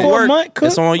Lock that in don't for a work, month, cook.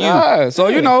 it's on you. Yeah, so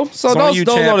It's on those you,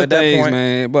 those champ, are the at that things, point.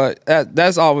 man. But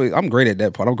that's always I'm great at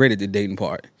that part. I'm great at the dating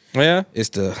part. Yeah. It's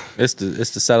the It's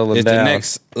the settling it's down. the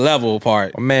next level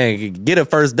part. Man, get a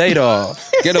first date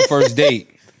off. Get a first date.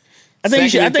 I think you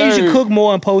Second should and third. cook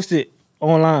more and post it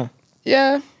online.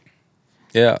 Yeah.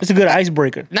 Yeah. It's a good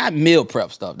icebreaker. Not meal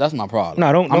prep stuff. That's my problem.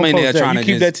 No, don't I'm in post there that. trying You to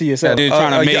keep just, that to yourself. They're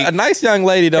trying to make. A nice young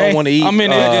lady don't Hey, want to eat. I'm in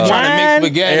there just trying to make Wine,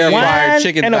 spaghetti, air fryer wine,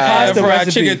 chicken and a thighs. pasta fried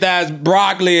recipe. chicken thighs,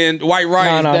 broccoli, and white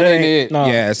rice. No, that that ain't ain't- it. no.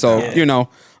 Yeah, so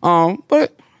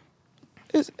but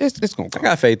it's gonna I come.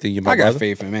 got faith in you, my I got brother.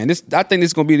 faith in, man. I think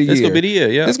this gonna be the year. This gonna be the year,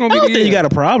 yeah. This gonna I be don't the think you year. got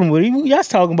a problem with it. Y'all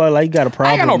talking about like you got a I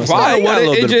problem. ain't got no with something. problem I got a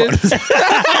with it. little It just,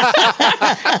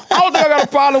 I don't think I got a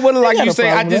problem with it. Like got you a say,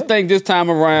 I problem just with think this time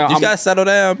around, You got to settle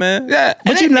down, man. yeah.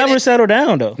 But you never settle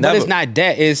down though. But Never. it's not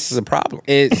that. It's a problem.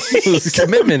 It's It's a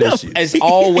commitment issue. it's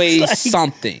always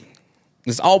something.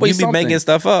 It's always You be something. making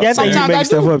stuff up. Yeah, I think you Sometimes make I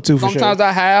stuff do. up too, for sure. Sometimes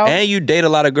I have. And you date a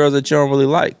lot of girls that you don't really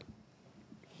like.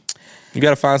 You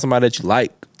got to find somebody that you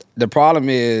like. The problem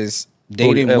is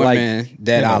dating Or, like, women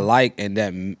that you I know. like and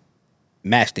that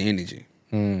match the energy.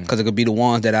 Because it could be the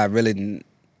ones that I really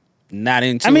not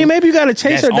into. I mean, maybe you got to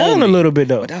chase That's her down on a me. little bit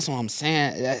though. But that's what I'm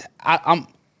saying.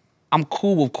 I'm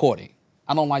cool with courting.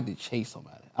 I don't like to chase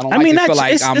somebody. I don't I like mean, to feel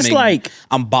that's- like it's like-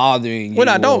 I'm bothering you.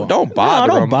 Well, no, don't bother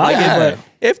don't them. bother, Like, but-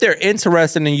 if they're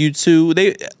interested in you too,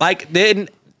 then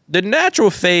the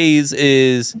natural phase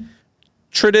is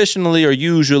traditionally or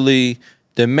usually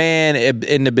the man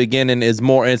in the beginning is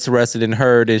more interested in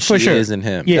her than For she sure. is in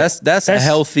him. Yeah. That's a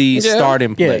healthy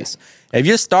starting Yeah. place. If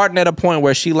you're starting at a point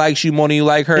where she likes you more than you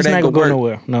like her, It's it not ain't gonna gonna go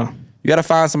work. nowhere. No. You got to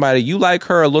find somebody you like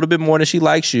her a little bit more than she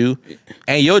likes you,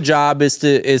 and your job is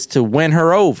to win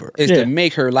her over. Is Yeah. to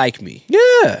make her like me.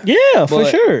 Yeah. Yeah, for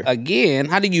But sure. Again,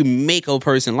 how do you make a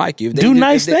person like you? If they Do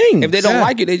nice if they- things. If they don't Yeah.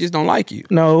 like you, they just don't like you.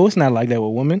 No, it's not like that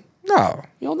with women. No.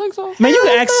 You don't think so? Man, you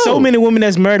can Hell ask so no. many women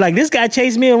that's married, like, this guy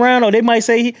chased me around, or they might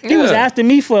say he was Yeah. after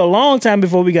me for a long time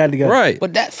before we got together. Right.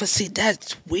 But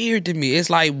that's weird to me.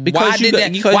 It's like Because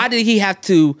why did he have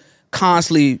to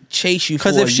constantly chase you for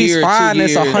Because a if she's year, fine, 2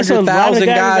 there's years? That's a lot of 100,000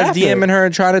 guys guys after. DMing her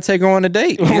and trying to take her on a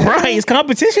date. Right, it's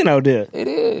competition out there. It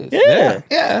is. Yeah.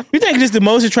 Yeah. You think it's the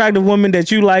most attractive woman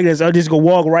that you like that's just gonna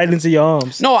walk right into your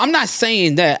arms? No, I'm not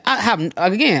saying that. I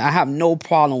have no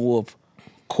problem with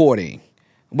courting,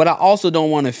 but I also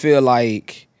don't want to feel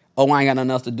like, oh, I ain't got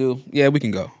nothing else to do. Yeah, we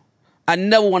can go. I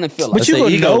never want to feel like But you an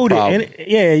gonna ego know that. problem. And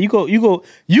yeah, you go.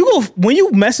 When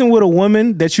you messing with a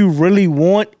woman that you really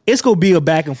want, it's gonna be a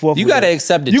back and forth. You with gotta her.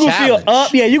 accept the You can challenge. feel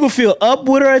up. Yeah, you can feel up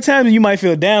with her at times, and you might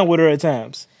feel down with her at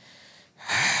times.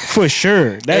 For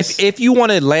sure. That's If you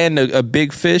want to land a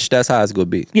big fish, that's how it's gonna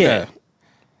be. yeah.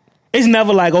 It's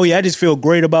never like, oh yeah, I just feel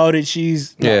great about it.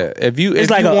 She's no. Yeah, if you It's if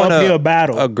like you a want uphill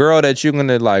battle. a girl that you're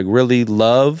gonna like really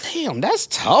love, damn, that's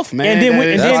tough, man. And then, That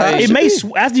is- that's how it it should may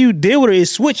be. after you deal with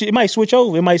it, it might switch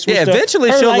over. It might switch. yeah, to eventually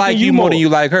her she'll liking like you more than you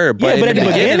like her. But, Yeah, but in at the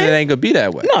beginning, beginning- it ain't gonna be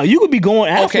that way. No, you could be going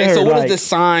after okay, her. so what like, is the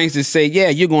signs to say, yeah,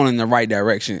 you're going in the right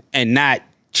direction and not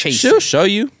chasing? She'll show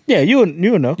you. Yeah, you'll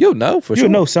know. You'll know for You'll sure.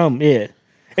 know something. Yeah.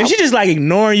 If she just like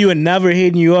ignoring you and never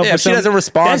hitting you up, Yeah, or if she something, doesn't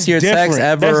respond that's to your text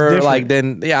different. That's ever, different. like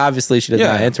then yeah, obviously she's not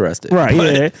Yeah. interested. right?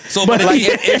 But, Yeah. So, But but like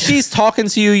if she's talking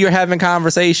to you, you're having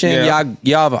conversation, Yeah.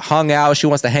 y'all have hung out. She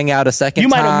wants to hang out a second you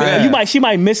might time. have, she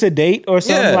might miss a date or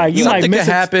something. Yeah, Like you something might miss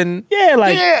could happen. Yeah,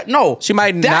 like yeah, no, She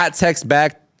might That- not text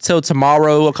back till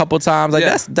tomorrow a couple times. Like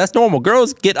Yeah. that's normal.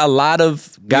 Girls get a lot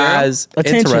of guys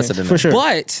attention interested in for them. sure.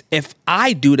 But if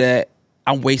I do that,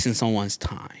 I'm wasting someone's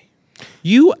time.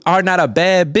 You are not a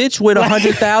bad bitch with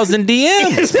 100,000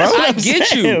 DMs, That's bro. what I I'm get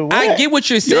saying. you. I What? get what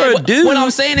you're saying. You're a What- dude. What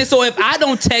I'm saying is, so if I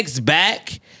don't text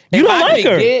back, You if don't I like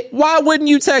her. forget- Why wouldn't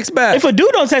you text back? If a dude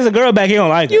don't text a girl back, he don't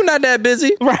like her. You're not that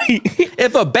busy. right.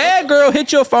 If a bad girl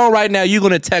hit your phone right now, you're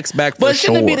gonna text back for But sure.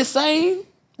 shouldn't it be the same?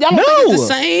 Y'all don't No. think it's the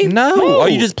same? No. Are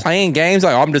you just playing games?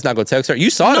 Like, oh, I'm just not gonna text her. You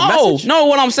saw the No, message. no.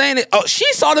 What I'm saying is, oh,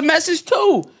 she saw the message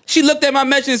too. She looked at my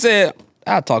message and said,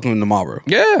 "I'll talk to him tomorrow."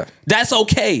 Yeah, That's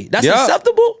okay. That's Yeah.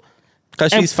 acceptable.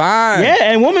 because she's fine. Yeah,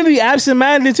 and women be absent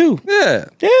minded too. Yeah.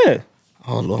 Yeah.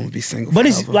 Oh Lord, I'm gonna be single. But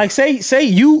it's forever. like say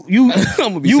you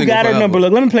I'ma be you single got her forever. number.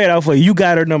 Look, let me play it out for you. You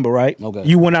got her number, right? Okay.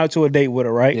 You went out to a date with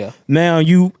her, right? Yeah. Now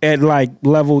you at like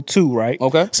level 2, right?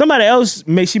 Okay. Somebody else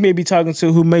she may be talking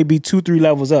to who may be 2-3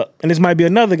 levels up, and this might be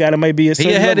another guy that might be a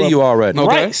certain ahead level of you up. already.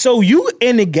 Okay. Right. So you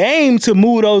in the game to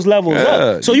move those levels Yeah.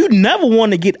 up. So you never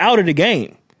want to get out of the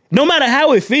game, no matter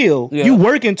how it feel. Yeah. You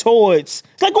working towards.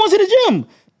 It's like going to the gym.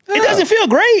 It Yeah. doesn't feel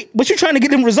great, but you're trying to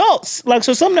get them results. Like,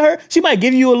 so something to her, she might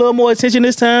give you a little more attention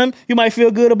this time. You might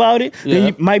feel good about it. Then Yeah.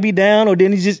 you might be down, or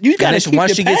then you And gotta then keep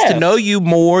once the she gets to path. know you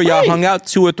more, y'all Right. hung out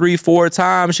 2 or 3, 4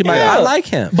 times. She might, Yeah. I like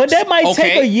him. But that might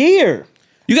take Okay. a year.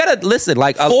 You gotta listen.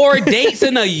 Like 4 dates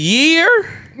in a year.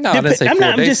 No, I didn't say I'm 4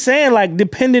 not. I'm days. just saying, like,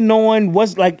 depending on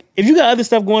what's like, if you got other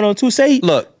stuff going on too, say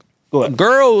Look, Go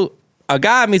ahead. a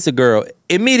guy meets a girl.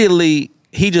 Immediately,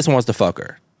 he just wants to fuck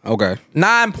her. Okay.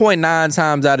 9.9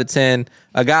 times out of 10,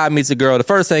 a guy meets a girl. The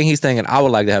first thing he's thinking, I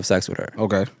would like to have sex with her.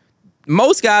 Okay.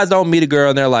 Most guys don't meet a girl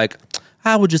and they're like,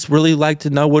 I would just really like to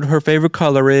know what her favorite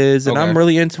color is, and Okay. I'm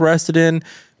really interested in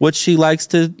what she likes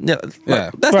to. Yeah. That's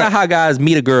Right. not how guys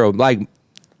meet a girl. Like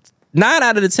 9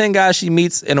 out of the 10 guys she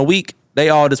meets in a week, they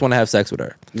all just want to have sex with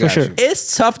her. for sure.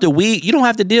 It's tough to weed. You don't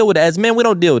have to deal with that. As men, we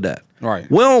don't deal with that. Right.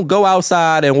 We don't go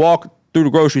outside and walk through the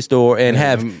grocery store and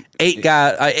have 8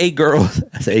 girls.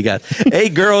 I say 8 guys.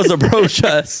 8 girls approach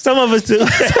us. Some of us too.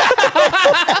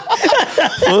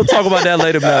 We'll talk about that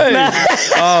later, man.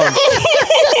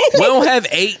 We don't have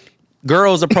 8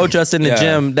 girls approach us in the Yeah.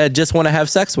 gym that just want to have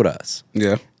sex with us.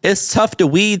 Yeah. It's tough to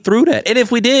weed through that. And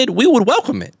if we did, we would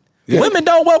welcome it. Women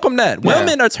don't welcome that. Yeah.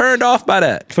 Women are turned off by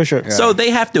that. For sure. So they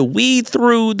have to weed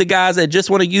through the guys that just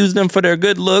want to use them for their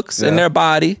good looks and Yeah. their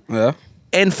body Yeah.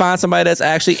 and find somebody that's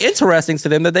actually interesting to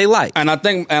them that they like. And I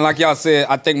think, and like y'all said,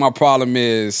 I think my problem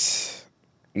is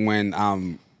when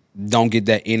don't get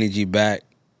that energy back,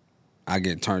 I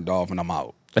get turned off and I'm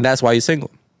out. And that's why you're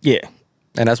single. Yeah.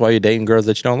 And that's why you're dating girls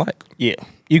that you don't like. Yeah.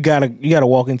 You gotta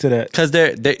walk into that. Because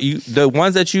the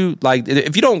ones that you like,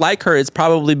 if you don't like her, it's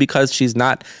probably because she's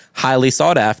not highly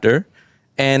sought after,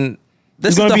 and this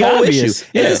It's is gonna the be whole obvious. issue.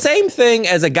 Yeah. It's the same thing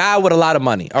as a guy with a lot of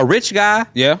money. A rich guy,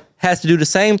 Yeah. has to do the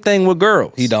same thing with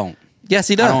girls. He don't. Yes,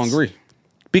 he does. I don't agree.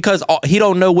 because he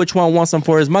don't know which one wants him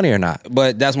for his money or not.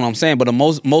 But that's what I'm saying. But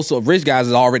the most of rich guys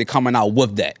is already coming out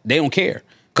with that. They don't care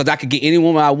because I could get any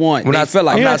woman I want. We're They not feel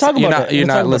like You're not talking about that. You're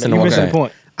not listening to what I'm missing the saying.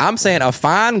 point. I'm saying a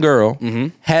fine girl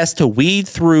has to weed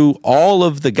through all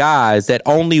of the guys that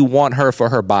only want her for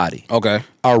her body. Okay.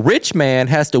 A rich man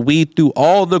has to weed through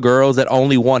all the girls that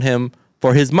only want him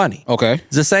for his money. Okay.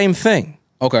 It's the same thing.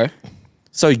 Okay.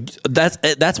 So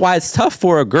that's why it's tough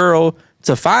for a girl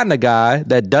to find a guy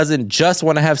that doesn't just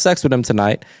want to have sex with him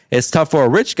tonight. It's tough for a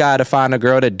rich guy to find a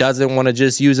girl that doesn't want to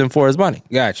just use him for his money.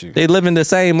 Got you. They live in the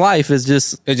same life. It's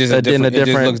just It just in it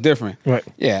just looks different. Right.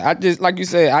 Yeah. I just like you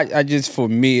said. I just for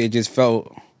me it just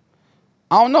felt.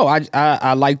 I don't know.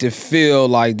 I like to feel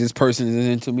like this person is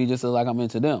into me just like I'm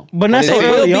into them. But not so It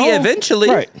will early be on. eventually.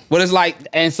 Right. But it's like,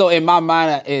 and so in my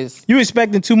mind is You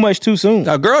expecting too much too soon.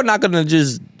 A girl not gonna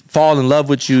just fall in love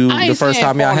with you I the ain't first saying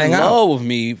time y'all fall hang in out. love with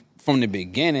me from the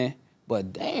beginning,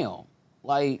 but damn,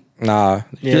 like Nah,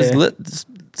 Yeah. just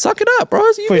suck it up, bro.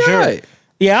 You For be sure. alright.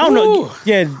 Yeah, I don't Ooh. know.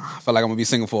 Yeah, I feel like I'm gonna be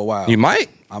single for a while. You might.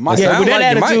 I might. It Yeah, sound with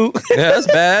that you might. attitude. Yeah, that's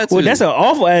bad. well, too. that's an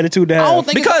awful attitude to have. I don't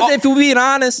think Because if we're being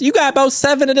honest, you got about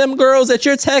 7 of them girls that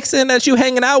you're texting that you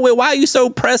hanging out with. Why are you so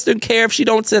pressed and care if she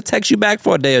don't text you back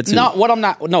for a day or two? No, what I'm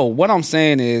not. No, what I'm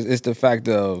saying is the fact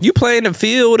of You play in the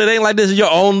field. It ain't like this is the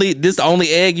only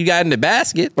egg you got in the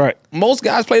basket. Right. most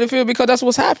guys play the field because that's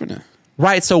what's happening.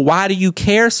 Right. So why do you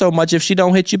care so much if she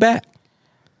don't hit you back?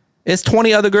 It's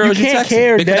 20 other You girls you, can't texting.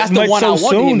 care Because that that's the much one so I want to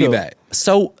hit soon. me though. back.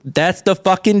 So that's the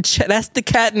fucking that's the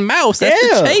cat and mouse. That's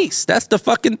Yeah. the chase. That's the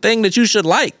fucking thing that you should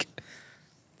like.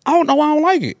 I don't know why I don't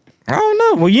like it. I don't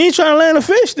know. Well, you ain't trying to land a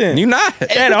fish then. You not.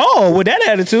 at all with that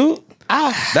attitude.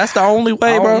 That's the only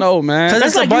way, I bro. don't know, man. Because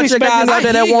That's there's like a you bunch of guys expecting- out there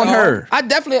I that hear want y'all. her. I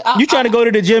definitely. You trying to go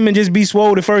to the gym and just be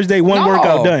swole the first day, one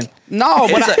workout done. No,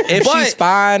 but If she's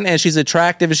fine and she's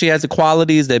attractive and she has the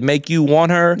qualities that make you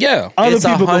want her, Yeah. Other it's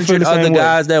people can feel 100 the same other way.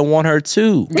 guys that want her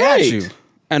too. got Right. you.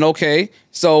 And okay,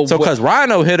 so So because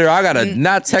Rhino hit her, I gotta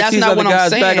not text that's these not other what I'm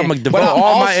guys back. saying. I'm gonna devote But I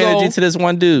all my also- energy to this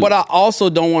one dude. But I also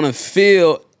don't want to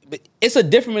feel. It's a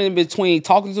difference in between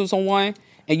talking to someone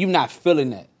and you not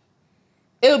feeling that.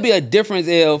 It'll be a difference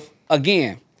if,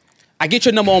 again, I get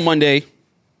your number on Monday.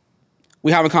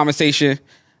 We have a conversation.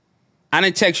 I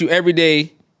didn't text you every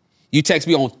day. You text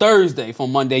me on Thursday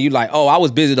from Monday. You like, oh, I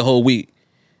was busy the whole week.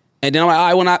 And then I'm like,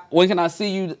 all right, when can I see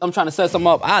you? I'm trying to set something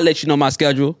up. I'll let you know my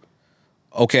schedule.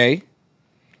 Okay.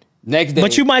 Next day.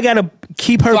 But you might gotta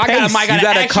keep her So I pace. might gotta You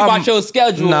gotta ask come- you about your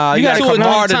schedule. Nah, you gotta two come at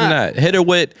one harder time. than that. Hit her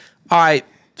with, all right,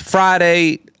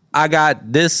 Friday, I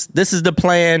got this. This is the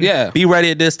plan. Yeah. Be ready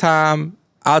at this time.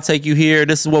 I'll take you here.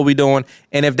 This is what we doing.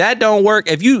 And if that don't work,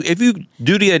 if you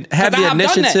do have the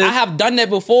initiative, I have done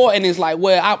that before, and it's like,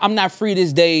 well, I'm not free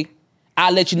this day.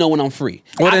 I'll let you know when I'm free.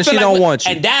 Well, I then feel she like don't want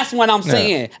you. And that's what I'm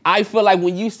saying. I feel like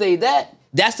when you say that,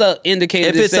 that's an indicator.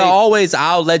 if to it's say, always,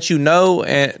 I'll let you know,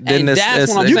 and then and it's, that's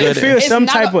it's what I'm You saying. can feel It's some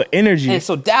not type of energy. And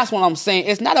so that's what I'm saying.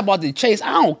 It's not about the chase.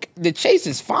 The chase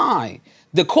is fine.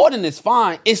 The courting is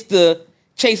fine. It's the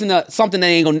chasing something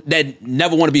that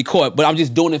never want to be caught, but I'm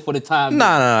just doing it for the time.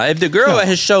 No. If the girl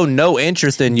has shown no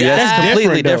interest in you, that's, That's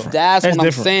completely different, though. different. That's That's what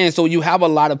different. I'm saying. So you have a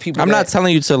lot of people. I'm not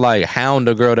telling you to like hound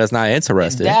a girl that's not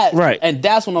interested. that Right. and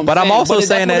that's what I'm But saying. I'm also that's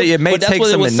saying what that it may but that's take what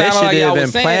some was sounding like y'all initiative was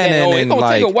and saying planning that, and, it's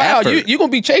gonna take a like, while. effort. You're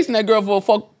gonna be chasing that girl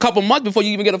for a couple months before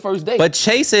you even get a first date. But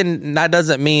chasing that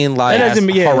doesn't mean like That doesn't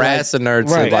mean- yeah, harassing her to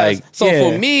right. like. so Yeah.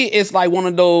 for me, it's like one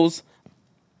of those.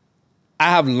 I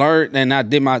have learned and I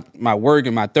did my work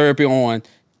and my therapy on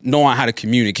knowing how to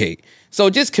communicate. So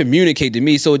just communicate to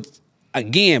me. So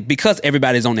again, because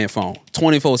everybody's on their phone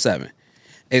 24/7,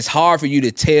 it's hard for you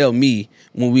to tell me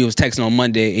when we was texting on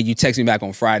Monday and you text me back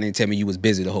on Friday and tell me you was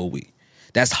busy the whole week.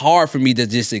 That's hard for me to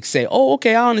just say, oh,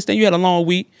 okay, I understand you had a long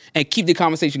week and keep the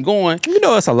conversation going. You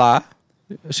know it's a lie.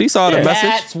 She saw the message.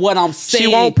 That's what I'm saying.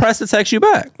 She won't press to text you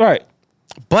back. right.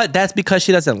 But that's because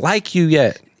she doesn't like you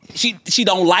yet. She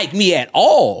don't like me at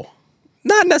all.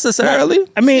 Not necessarily.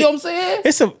 I mean, See what I'm saying?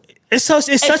 it's such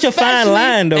a fine Especially-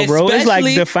 line though, bro. It's like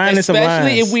the finest of lines.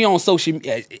 Especially if we on social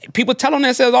media. People tell on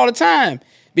themselves all the time.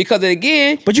 Because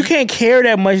again, But you can't care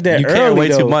that much that You early. care way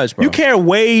though. too much, bro. You care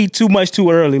way too much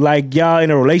too early, like y'all in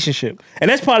a relationship,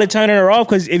 and that's probably turning her off.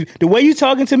 Because if the way you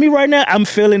talking to me right now, I'm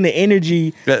feeling the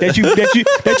energy that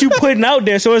you putting out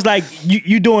there. So it's like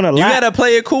you doing a lot. You gotta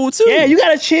play it cool too. yeah, you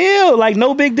gotta chill. Like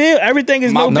no big deal. Everything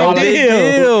is no No big big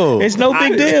deal. deal. It's no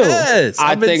big deal. Yes,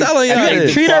 I I've been think- telling you. I You think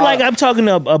this. treat her like I'm talking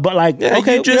to, but like Yeah,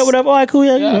 okay, you just- whatever. All right, cool.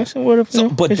 Yeah, you Yeah. know, so whatever. So, you know,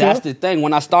 but it's that's all- the thing.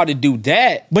 When I started to do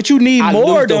that, But you need I more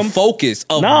lose of them. the focus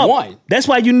of No, one. that's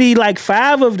why you need like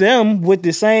 5 of them with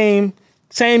the same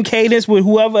same cadence with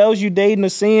whoever else you dating or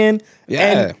seeing,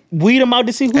 Yeah. and weed them out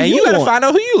to see who And you you gotta want. find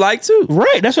out who you like too.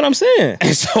 Right, that's what I'm saying.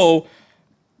 And so,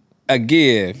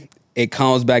 again, it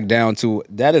comes back down to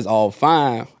that is all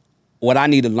fine. What I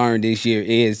need to learn this year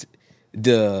is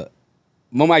the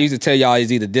moment I used to tell y'all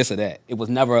is either this or that. It was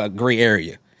never a gray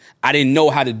area. I didn't know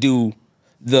how to do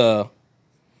the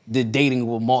dating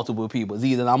with multiple people. It's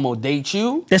either I'm gonna date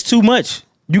you, That's too much.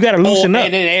 You got to loosen up.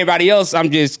 and then everybody else I'm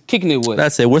just kicking it with.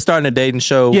 That's it. We're starting a dating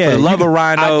show. Yeah, For the love you- of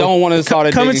Rhino. I don't want to start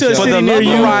a coming dating to a show. For city the near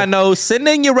love of you. Rhino, send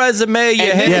in your resume, your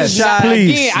And this Yes, is not, headshot, please.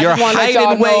 again, I your just want to let height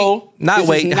y'all and weight. know Not this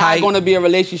weight, is not height. going to be a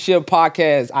relationship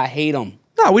podcast. I hate them.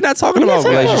 No, we're not talking about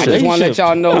talking about I relationships. just want to let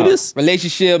y'all know, No, this-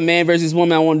 relationship, man versus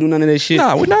woman. I want to do none of that shit.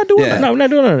 No, we're not doing Yeah. that. No, we're not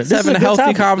doing that. This is Having a good healthy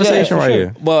topic. conversation Yeah, right for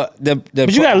here. But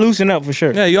But you got to loosen up for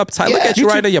sure. Yeah, you uptight. Look Yeah. at you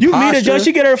right there. Your You posture. meet a girl,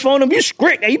 she get her phone number. You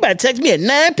script. Hey, you better text me at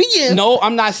 9 p.m. No,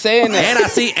 I'm not saying that.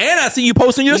 and I see you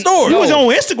posting your story. You was on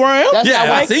Instagram. That's Yeah, not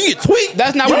I what see you tweet.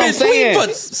 That's not You what been I'm saying.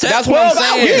 tweeting for That's what I'm 12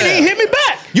 saying. hours. You didn't hit me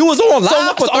back. You was on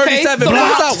live for 37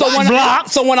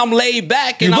 minutes. So when I'm laid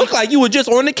back You and look like you were just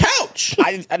on the couch.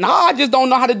 I just don't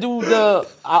know how to do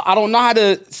I don't know how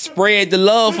to spread the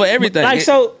love for everything. Like,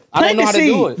 so I don't plant know the how to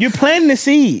do seed. it. You're planting the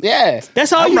seed. Yeah.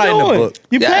 That's all I'm you're writing a doing. book.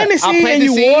 You Yeah, plant the I seed plant and the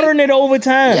you seed. watering it over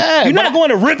time. Yeah, You're but not going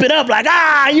to rip it up like,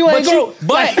 you ain't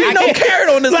But going. I no can't- carrot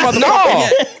on this Like, motherfucker. no.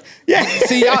 Yeah.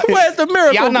 See, y'all, Where's the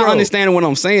miracle, y'all not bro? understanding what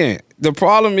I'm saying. The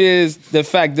problem is the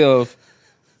fact of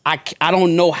I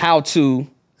don't know how to.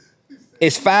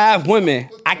 It's 5 women.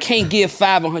 I can't give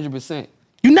 5 100%.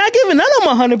 You're not giving none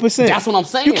of them 100%. That's what I'm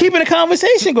saying. You keeping the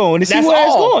conversation going to see That's where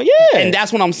it's all. going. Yeah. And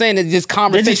that's what I'm saying. It's just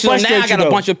conversational. Now frustrates I got you, a though.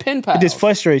 bunch of pen pals. It just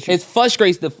frustrates you. It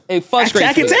frustrates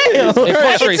I can me. tell. It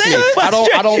frustrates me.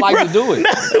 I don't like to do it.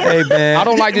 Hey, man. I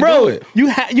don't like to Bro, do it. you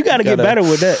got to get Gotta- better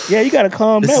with that. Yeah, you got to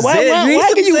calm down. Why Zen. You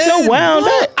need get you some so zen. wound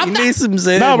up? You need some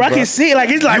zen. No, bro, I can see it. Like,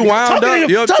 it's like You wound talking up?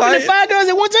 to You talking to uptight? 5 girls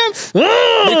at one time.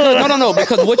 Because, no.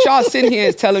 Because what y'all sitting here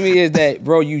is telling me is that,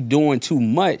 bro, you doing too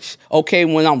much. Okay,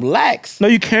 when I'm lax, No,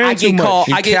 you caring I too get much. called.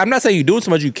 You I can't- get I'm not saying you doing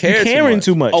too much. You care You caring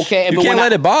too much. okay. You but can't when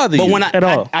let it bother But you. when At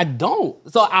all. I don't.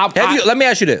 So Let me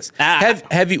ask you this: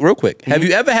 Have you real quick? Have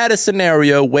you ever had a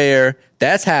scenario where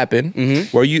that's happened,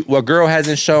 where a girl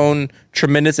hasn't shown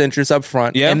tremendous interest up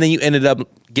front, Yeah. and then you ended up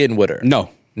getting with her? No,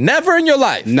 Never in your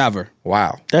life. never.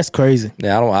 Wow. That's crazy.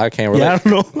 Yeah, I can't relate. Yeah, I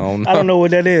don't know. I don't know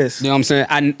what that is. You know what I'm saying?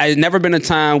 I never been a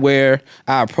time where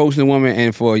I approached a woman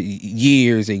and for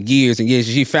years and years and years,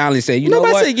 she finally said, "You know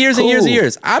Nobody what? said years and years and Cool.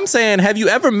 years. I'm saying, have you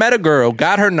ever met a girl,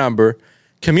 got her number,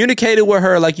 communicated with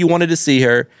her like you wanted to see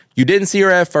her? You didn't see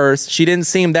her at first. She didn't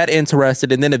seem that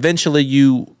interested, and then eventually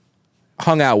you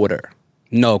hung out with her.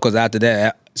 No, because after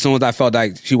that, as soon as I felt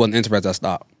like she wasn't interested, I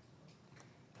stopped.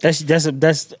 That's a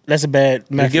bad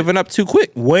You're method. giving up too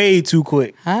quick. Way too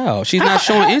quick. How? She's not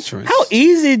showing interest. How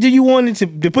easy do you want it to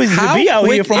the pussy to How be out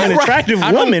here quick- from an Yeah, right. attractive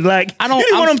I don't- woman? Like, I don't. you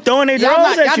didn't want I'm- them throwing their y'all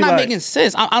drawers not, at y'all you. not like, making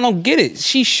sense. I don't get it.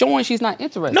 She's showing she's not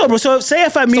interested. no, bro. So say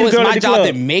if I meet So a it's girl my at the job club,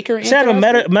 to make her say I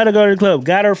interested? met a girl at the club,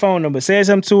 got her phone number, said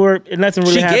something to her, and nothing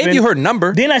really She happened. gave you her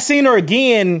number. Then I seen her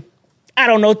again. I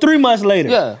don't know, 3 months later.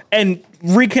 Yeah. And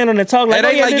rekindling the talk. Like, It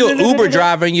ain't like you're an Uber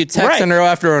driver and you texting Right. her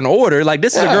after an order. Like,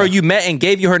 this is a Yeah. girl you met and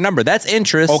gave you her number. That's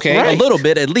interest. Okay. A Right. little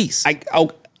bit at least.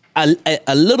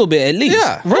 A little bit at least.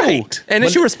 Yeah. Right. And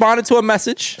then she responded to a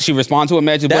message. She responded to a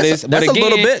message, That's but a again,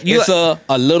 little bit. It's a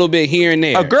little bit here and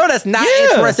there. A girl that's not Yeah.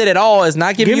 interested at all is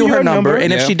not giving Give you her number.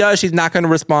 And if Yeah. she does, she's not going to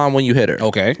respond when you hit her.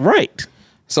 Okay. Right.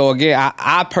 So again,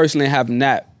 I personally have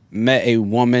not met a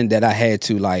woman that I had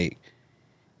to like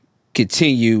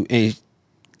continue and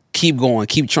keep going,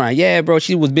 keep trying. Yeah, bro,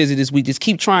 she was busy this week. Just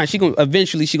keep trying.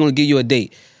 Eventually she gonna give you a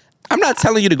date. I'm not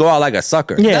telling you to go out like a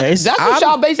sucker. Yeah, That's what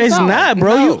y'all basically It's not,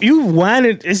 bro. No. You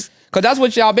whining. It's. Cause that's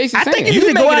what y'all basically I saying. think you need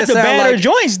to making go it after sound badder like-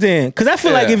 joints then, because I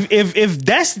feel Yeah. like if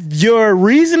that's your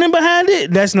reasoning behind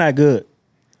it, that's not good.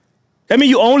 I mean,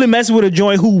 you only mess with a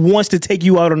joint who wants to take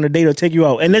you out on a date or take you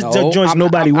out, and that's the joints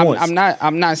nobody wants.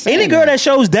 I'm not saying Any girl that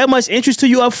shows that much interest to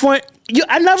you up front,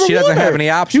 I never She want doesn't her. have any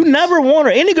options. You never want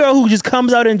her. Any girl who just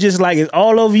comes out and just like is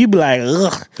all over you, be like,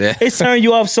 ugh. Yeah. It's turning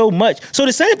you off so much. So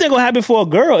the same thing gonna happen for a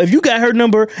girl. If you got her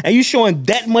number and you showing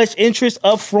that much interest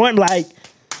up front, like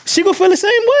she gonna feel the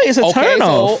same way. It's a Okay, turn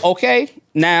off. so okay,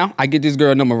 now I get this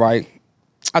girl number right.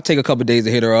 I take a couple days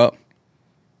to hit her up.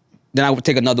 Then I would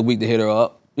take another week to hit her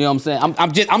up. You know what I'm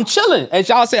saying? I'm chilling. As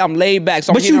y'all say, I'm laid back.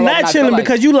 So I'm But hitting you her up not when I feel chilling like-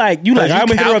 because you like you I'm gonna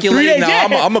hit her up 3 days. calculating, Yeah,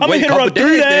 nah, I'ma I'ma wait hit a her couple up 3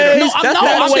 days, then. days. No, That's I'm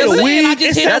not just a saying, week. I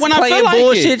just hit her That's when I playing feel like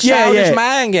bullshit, it. childish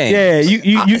mind games. Yeah,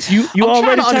 you I'm already trying to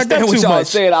turned understand up what too y'all much.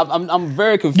 said. I'm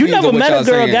very confused. You never with what met a y'all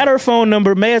girl, saying. got her phone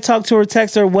number, may have talked to her,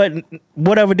 text her,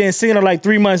 whatever, then seen her like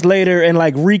 3 months later and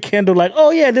like rekindle, like,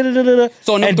 oh yeah, da da da da.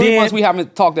 So in the and 3 then- months we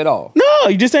haven't talked at all. No, No,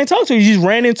 you just ain't talk to her. You just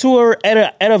ran into her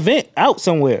at an event out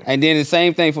somewhere. And then the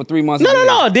same thing for 3 months.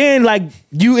 No. Then like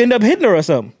you end up hitting her or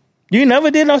something. You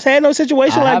never had no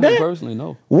situation I like haven't that. personally,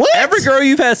 no. What? Every girl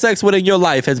you've had sex with in your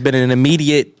life has been an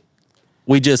immediate.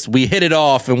 We hit it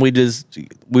off, and we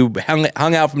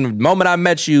hung out from the moment I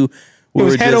met you. We It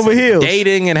was were head just over heels.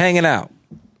 dating and hanging out.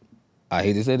 I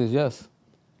hate to say this, yes.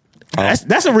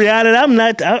 That's a reality. I'm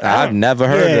not. I've never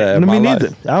heard that in Me my neither.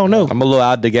 life. I don't know. I'm a little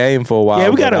out the game for a while. Yeah,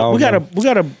 we but I don't know.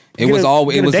 gotta. It was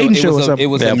always a dating show or it something.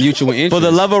 was a mutual interest. for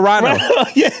the love of Rhino.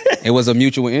 It was a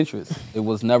mutual interest. It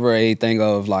was never a thing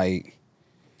of like.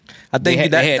 I think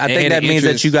They had that means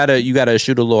interest. that you gotta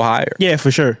shoot a little higher. Yeah,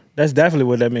 for sure. That's definitely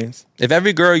what that means. If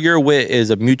every girl you're with is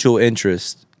a mutual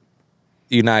interest,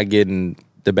 you're not getting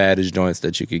the baddest joints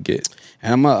that you could get.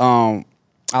 And I'll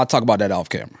talk about that off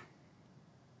camera.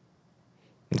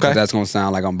 Okay. That's gonna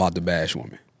sound like I'm about to bash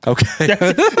women. Okay. He's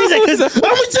like, I'm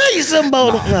gonna tell you something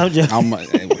about him. No, I'm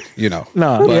just,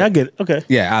 No, yeah, I get it. Okay.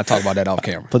 Yeah, I'll talk about that off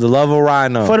camera. For the love of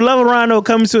Rhino. For the love of Rhino,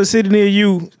 coming to a city near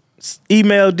you.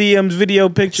 Email, DMs, video,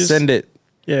 pictures. Send it.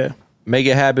 Yeah. Make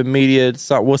it happen media.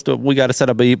 So we got to set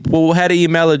up we'll have the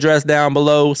email address down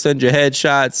below. Send your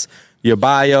headshots, your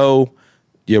bio,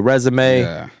 your resume.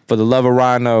 Yeah. For the love of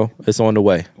Rhino, it's on the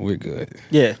way. We're good.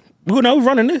 Yeah. We're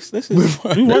running this. We running This is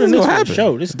this gonna for the happen.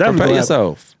 show. This is definitely Prepare gonna happen.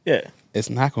 yourself. Yeah. It's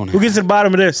not gonna. We'll get to the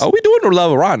bottom of this. Oh, we doing the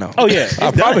love of Rhino. Oh, yeah. I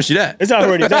It's promise done. you that. It's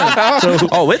already done. So,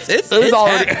 Oh, it's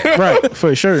already- happening. right,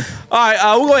 for sure. All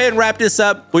right, we'll go ahead and wrap this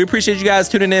up. We appreciate you guys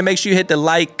tuning in. Make sure you hit the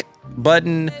like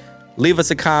button, leave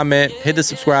us a comment, hit the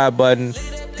subscribe button,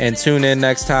 and tune in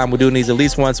next time. We're doing these at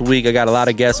least once a week. I got a lot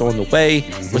of guests on the way.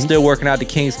 We're still working out the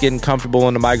kinks, getting comfortable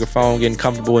on the microphone, getting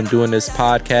comfortable in doing this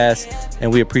podcast,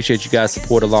 and we appreciate you guys'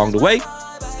 support along the way.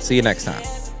 See you next time.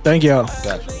 Thank y'all.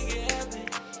 Gotcha.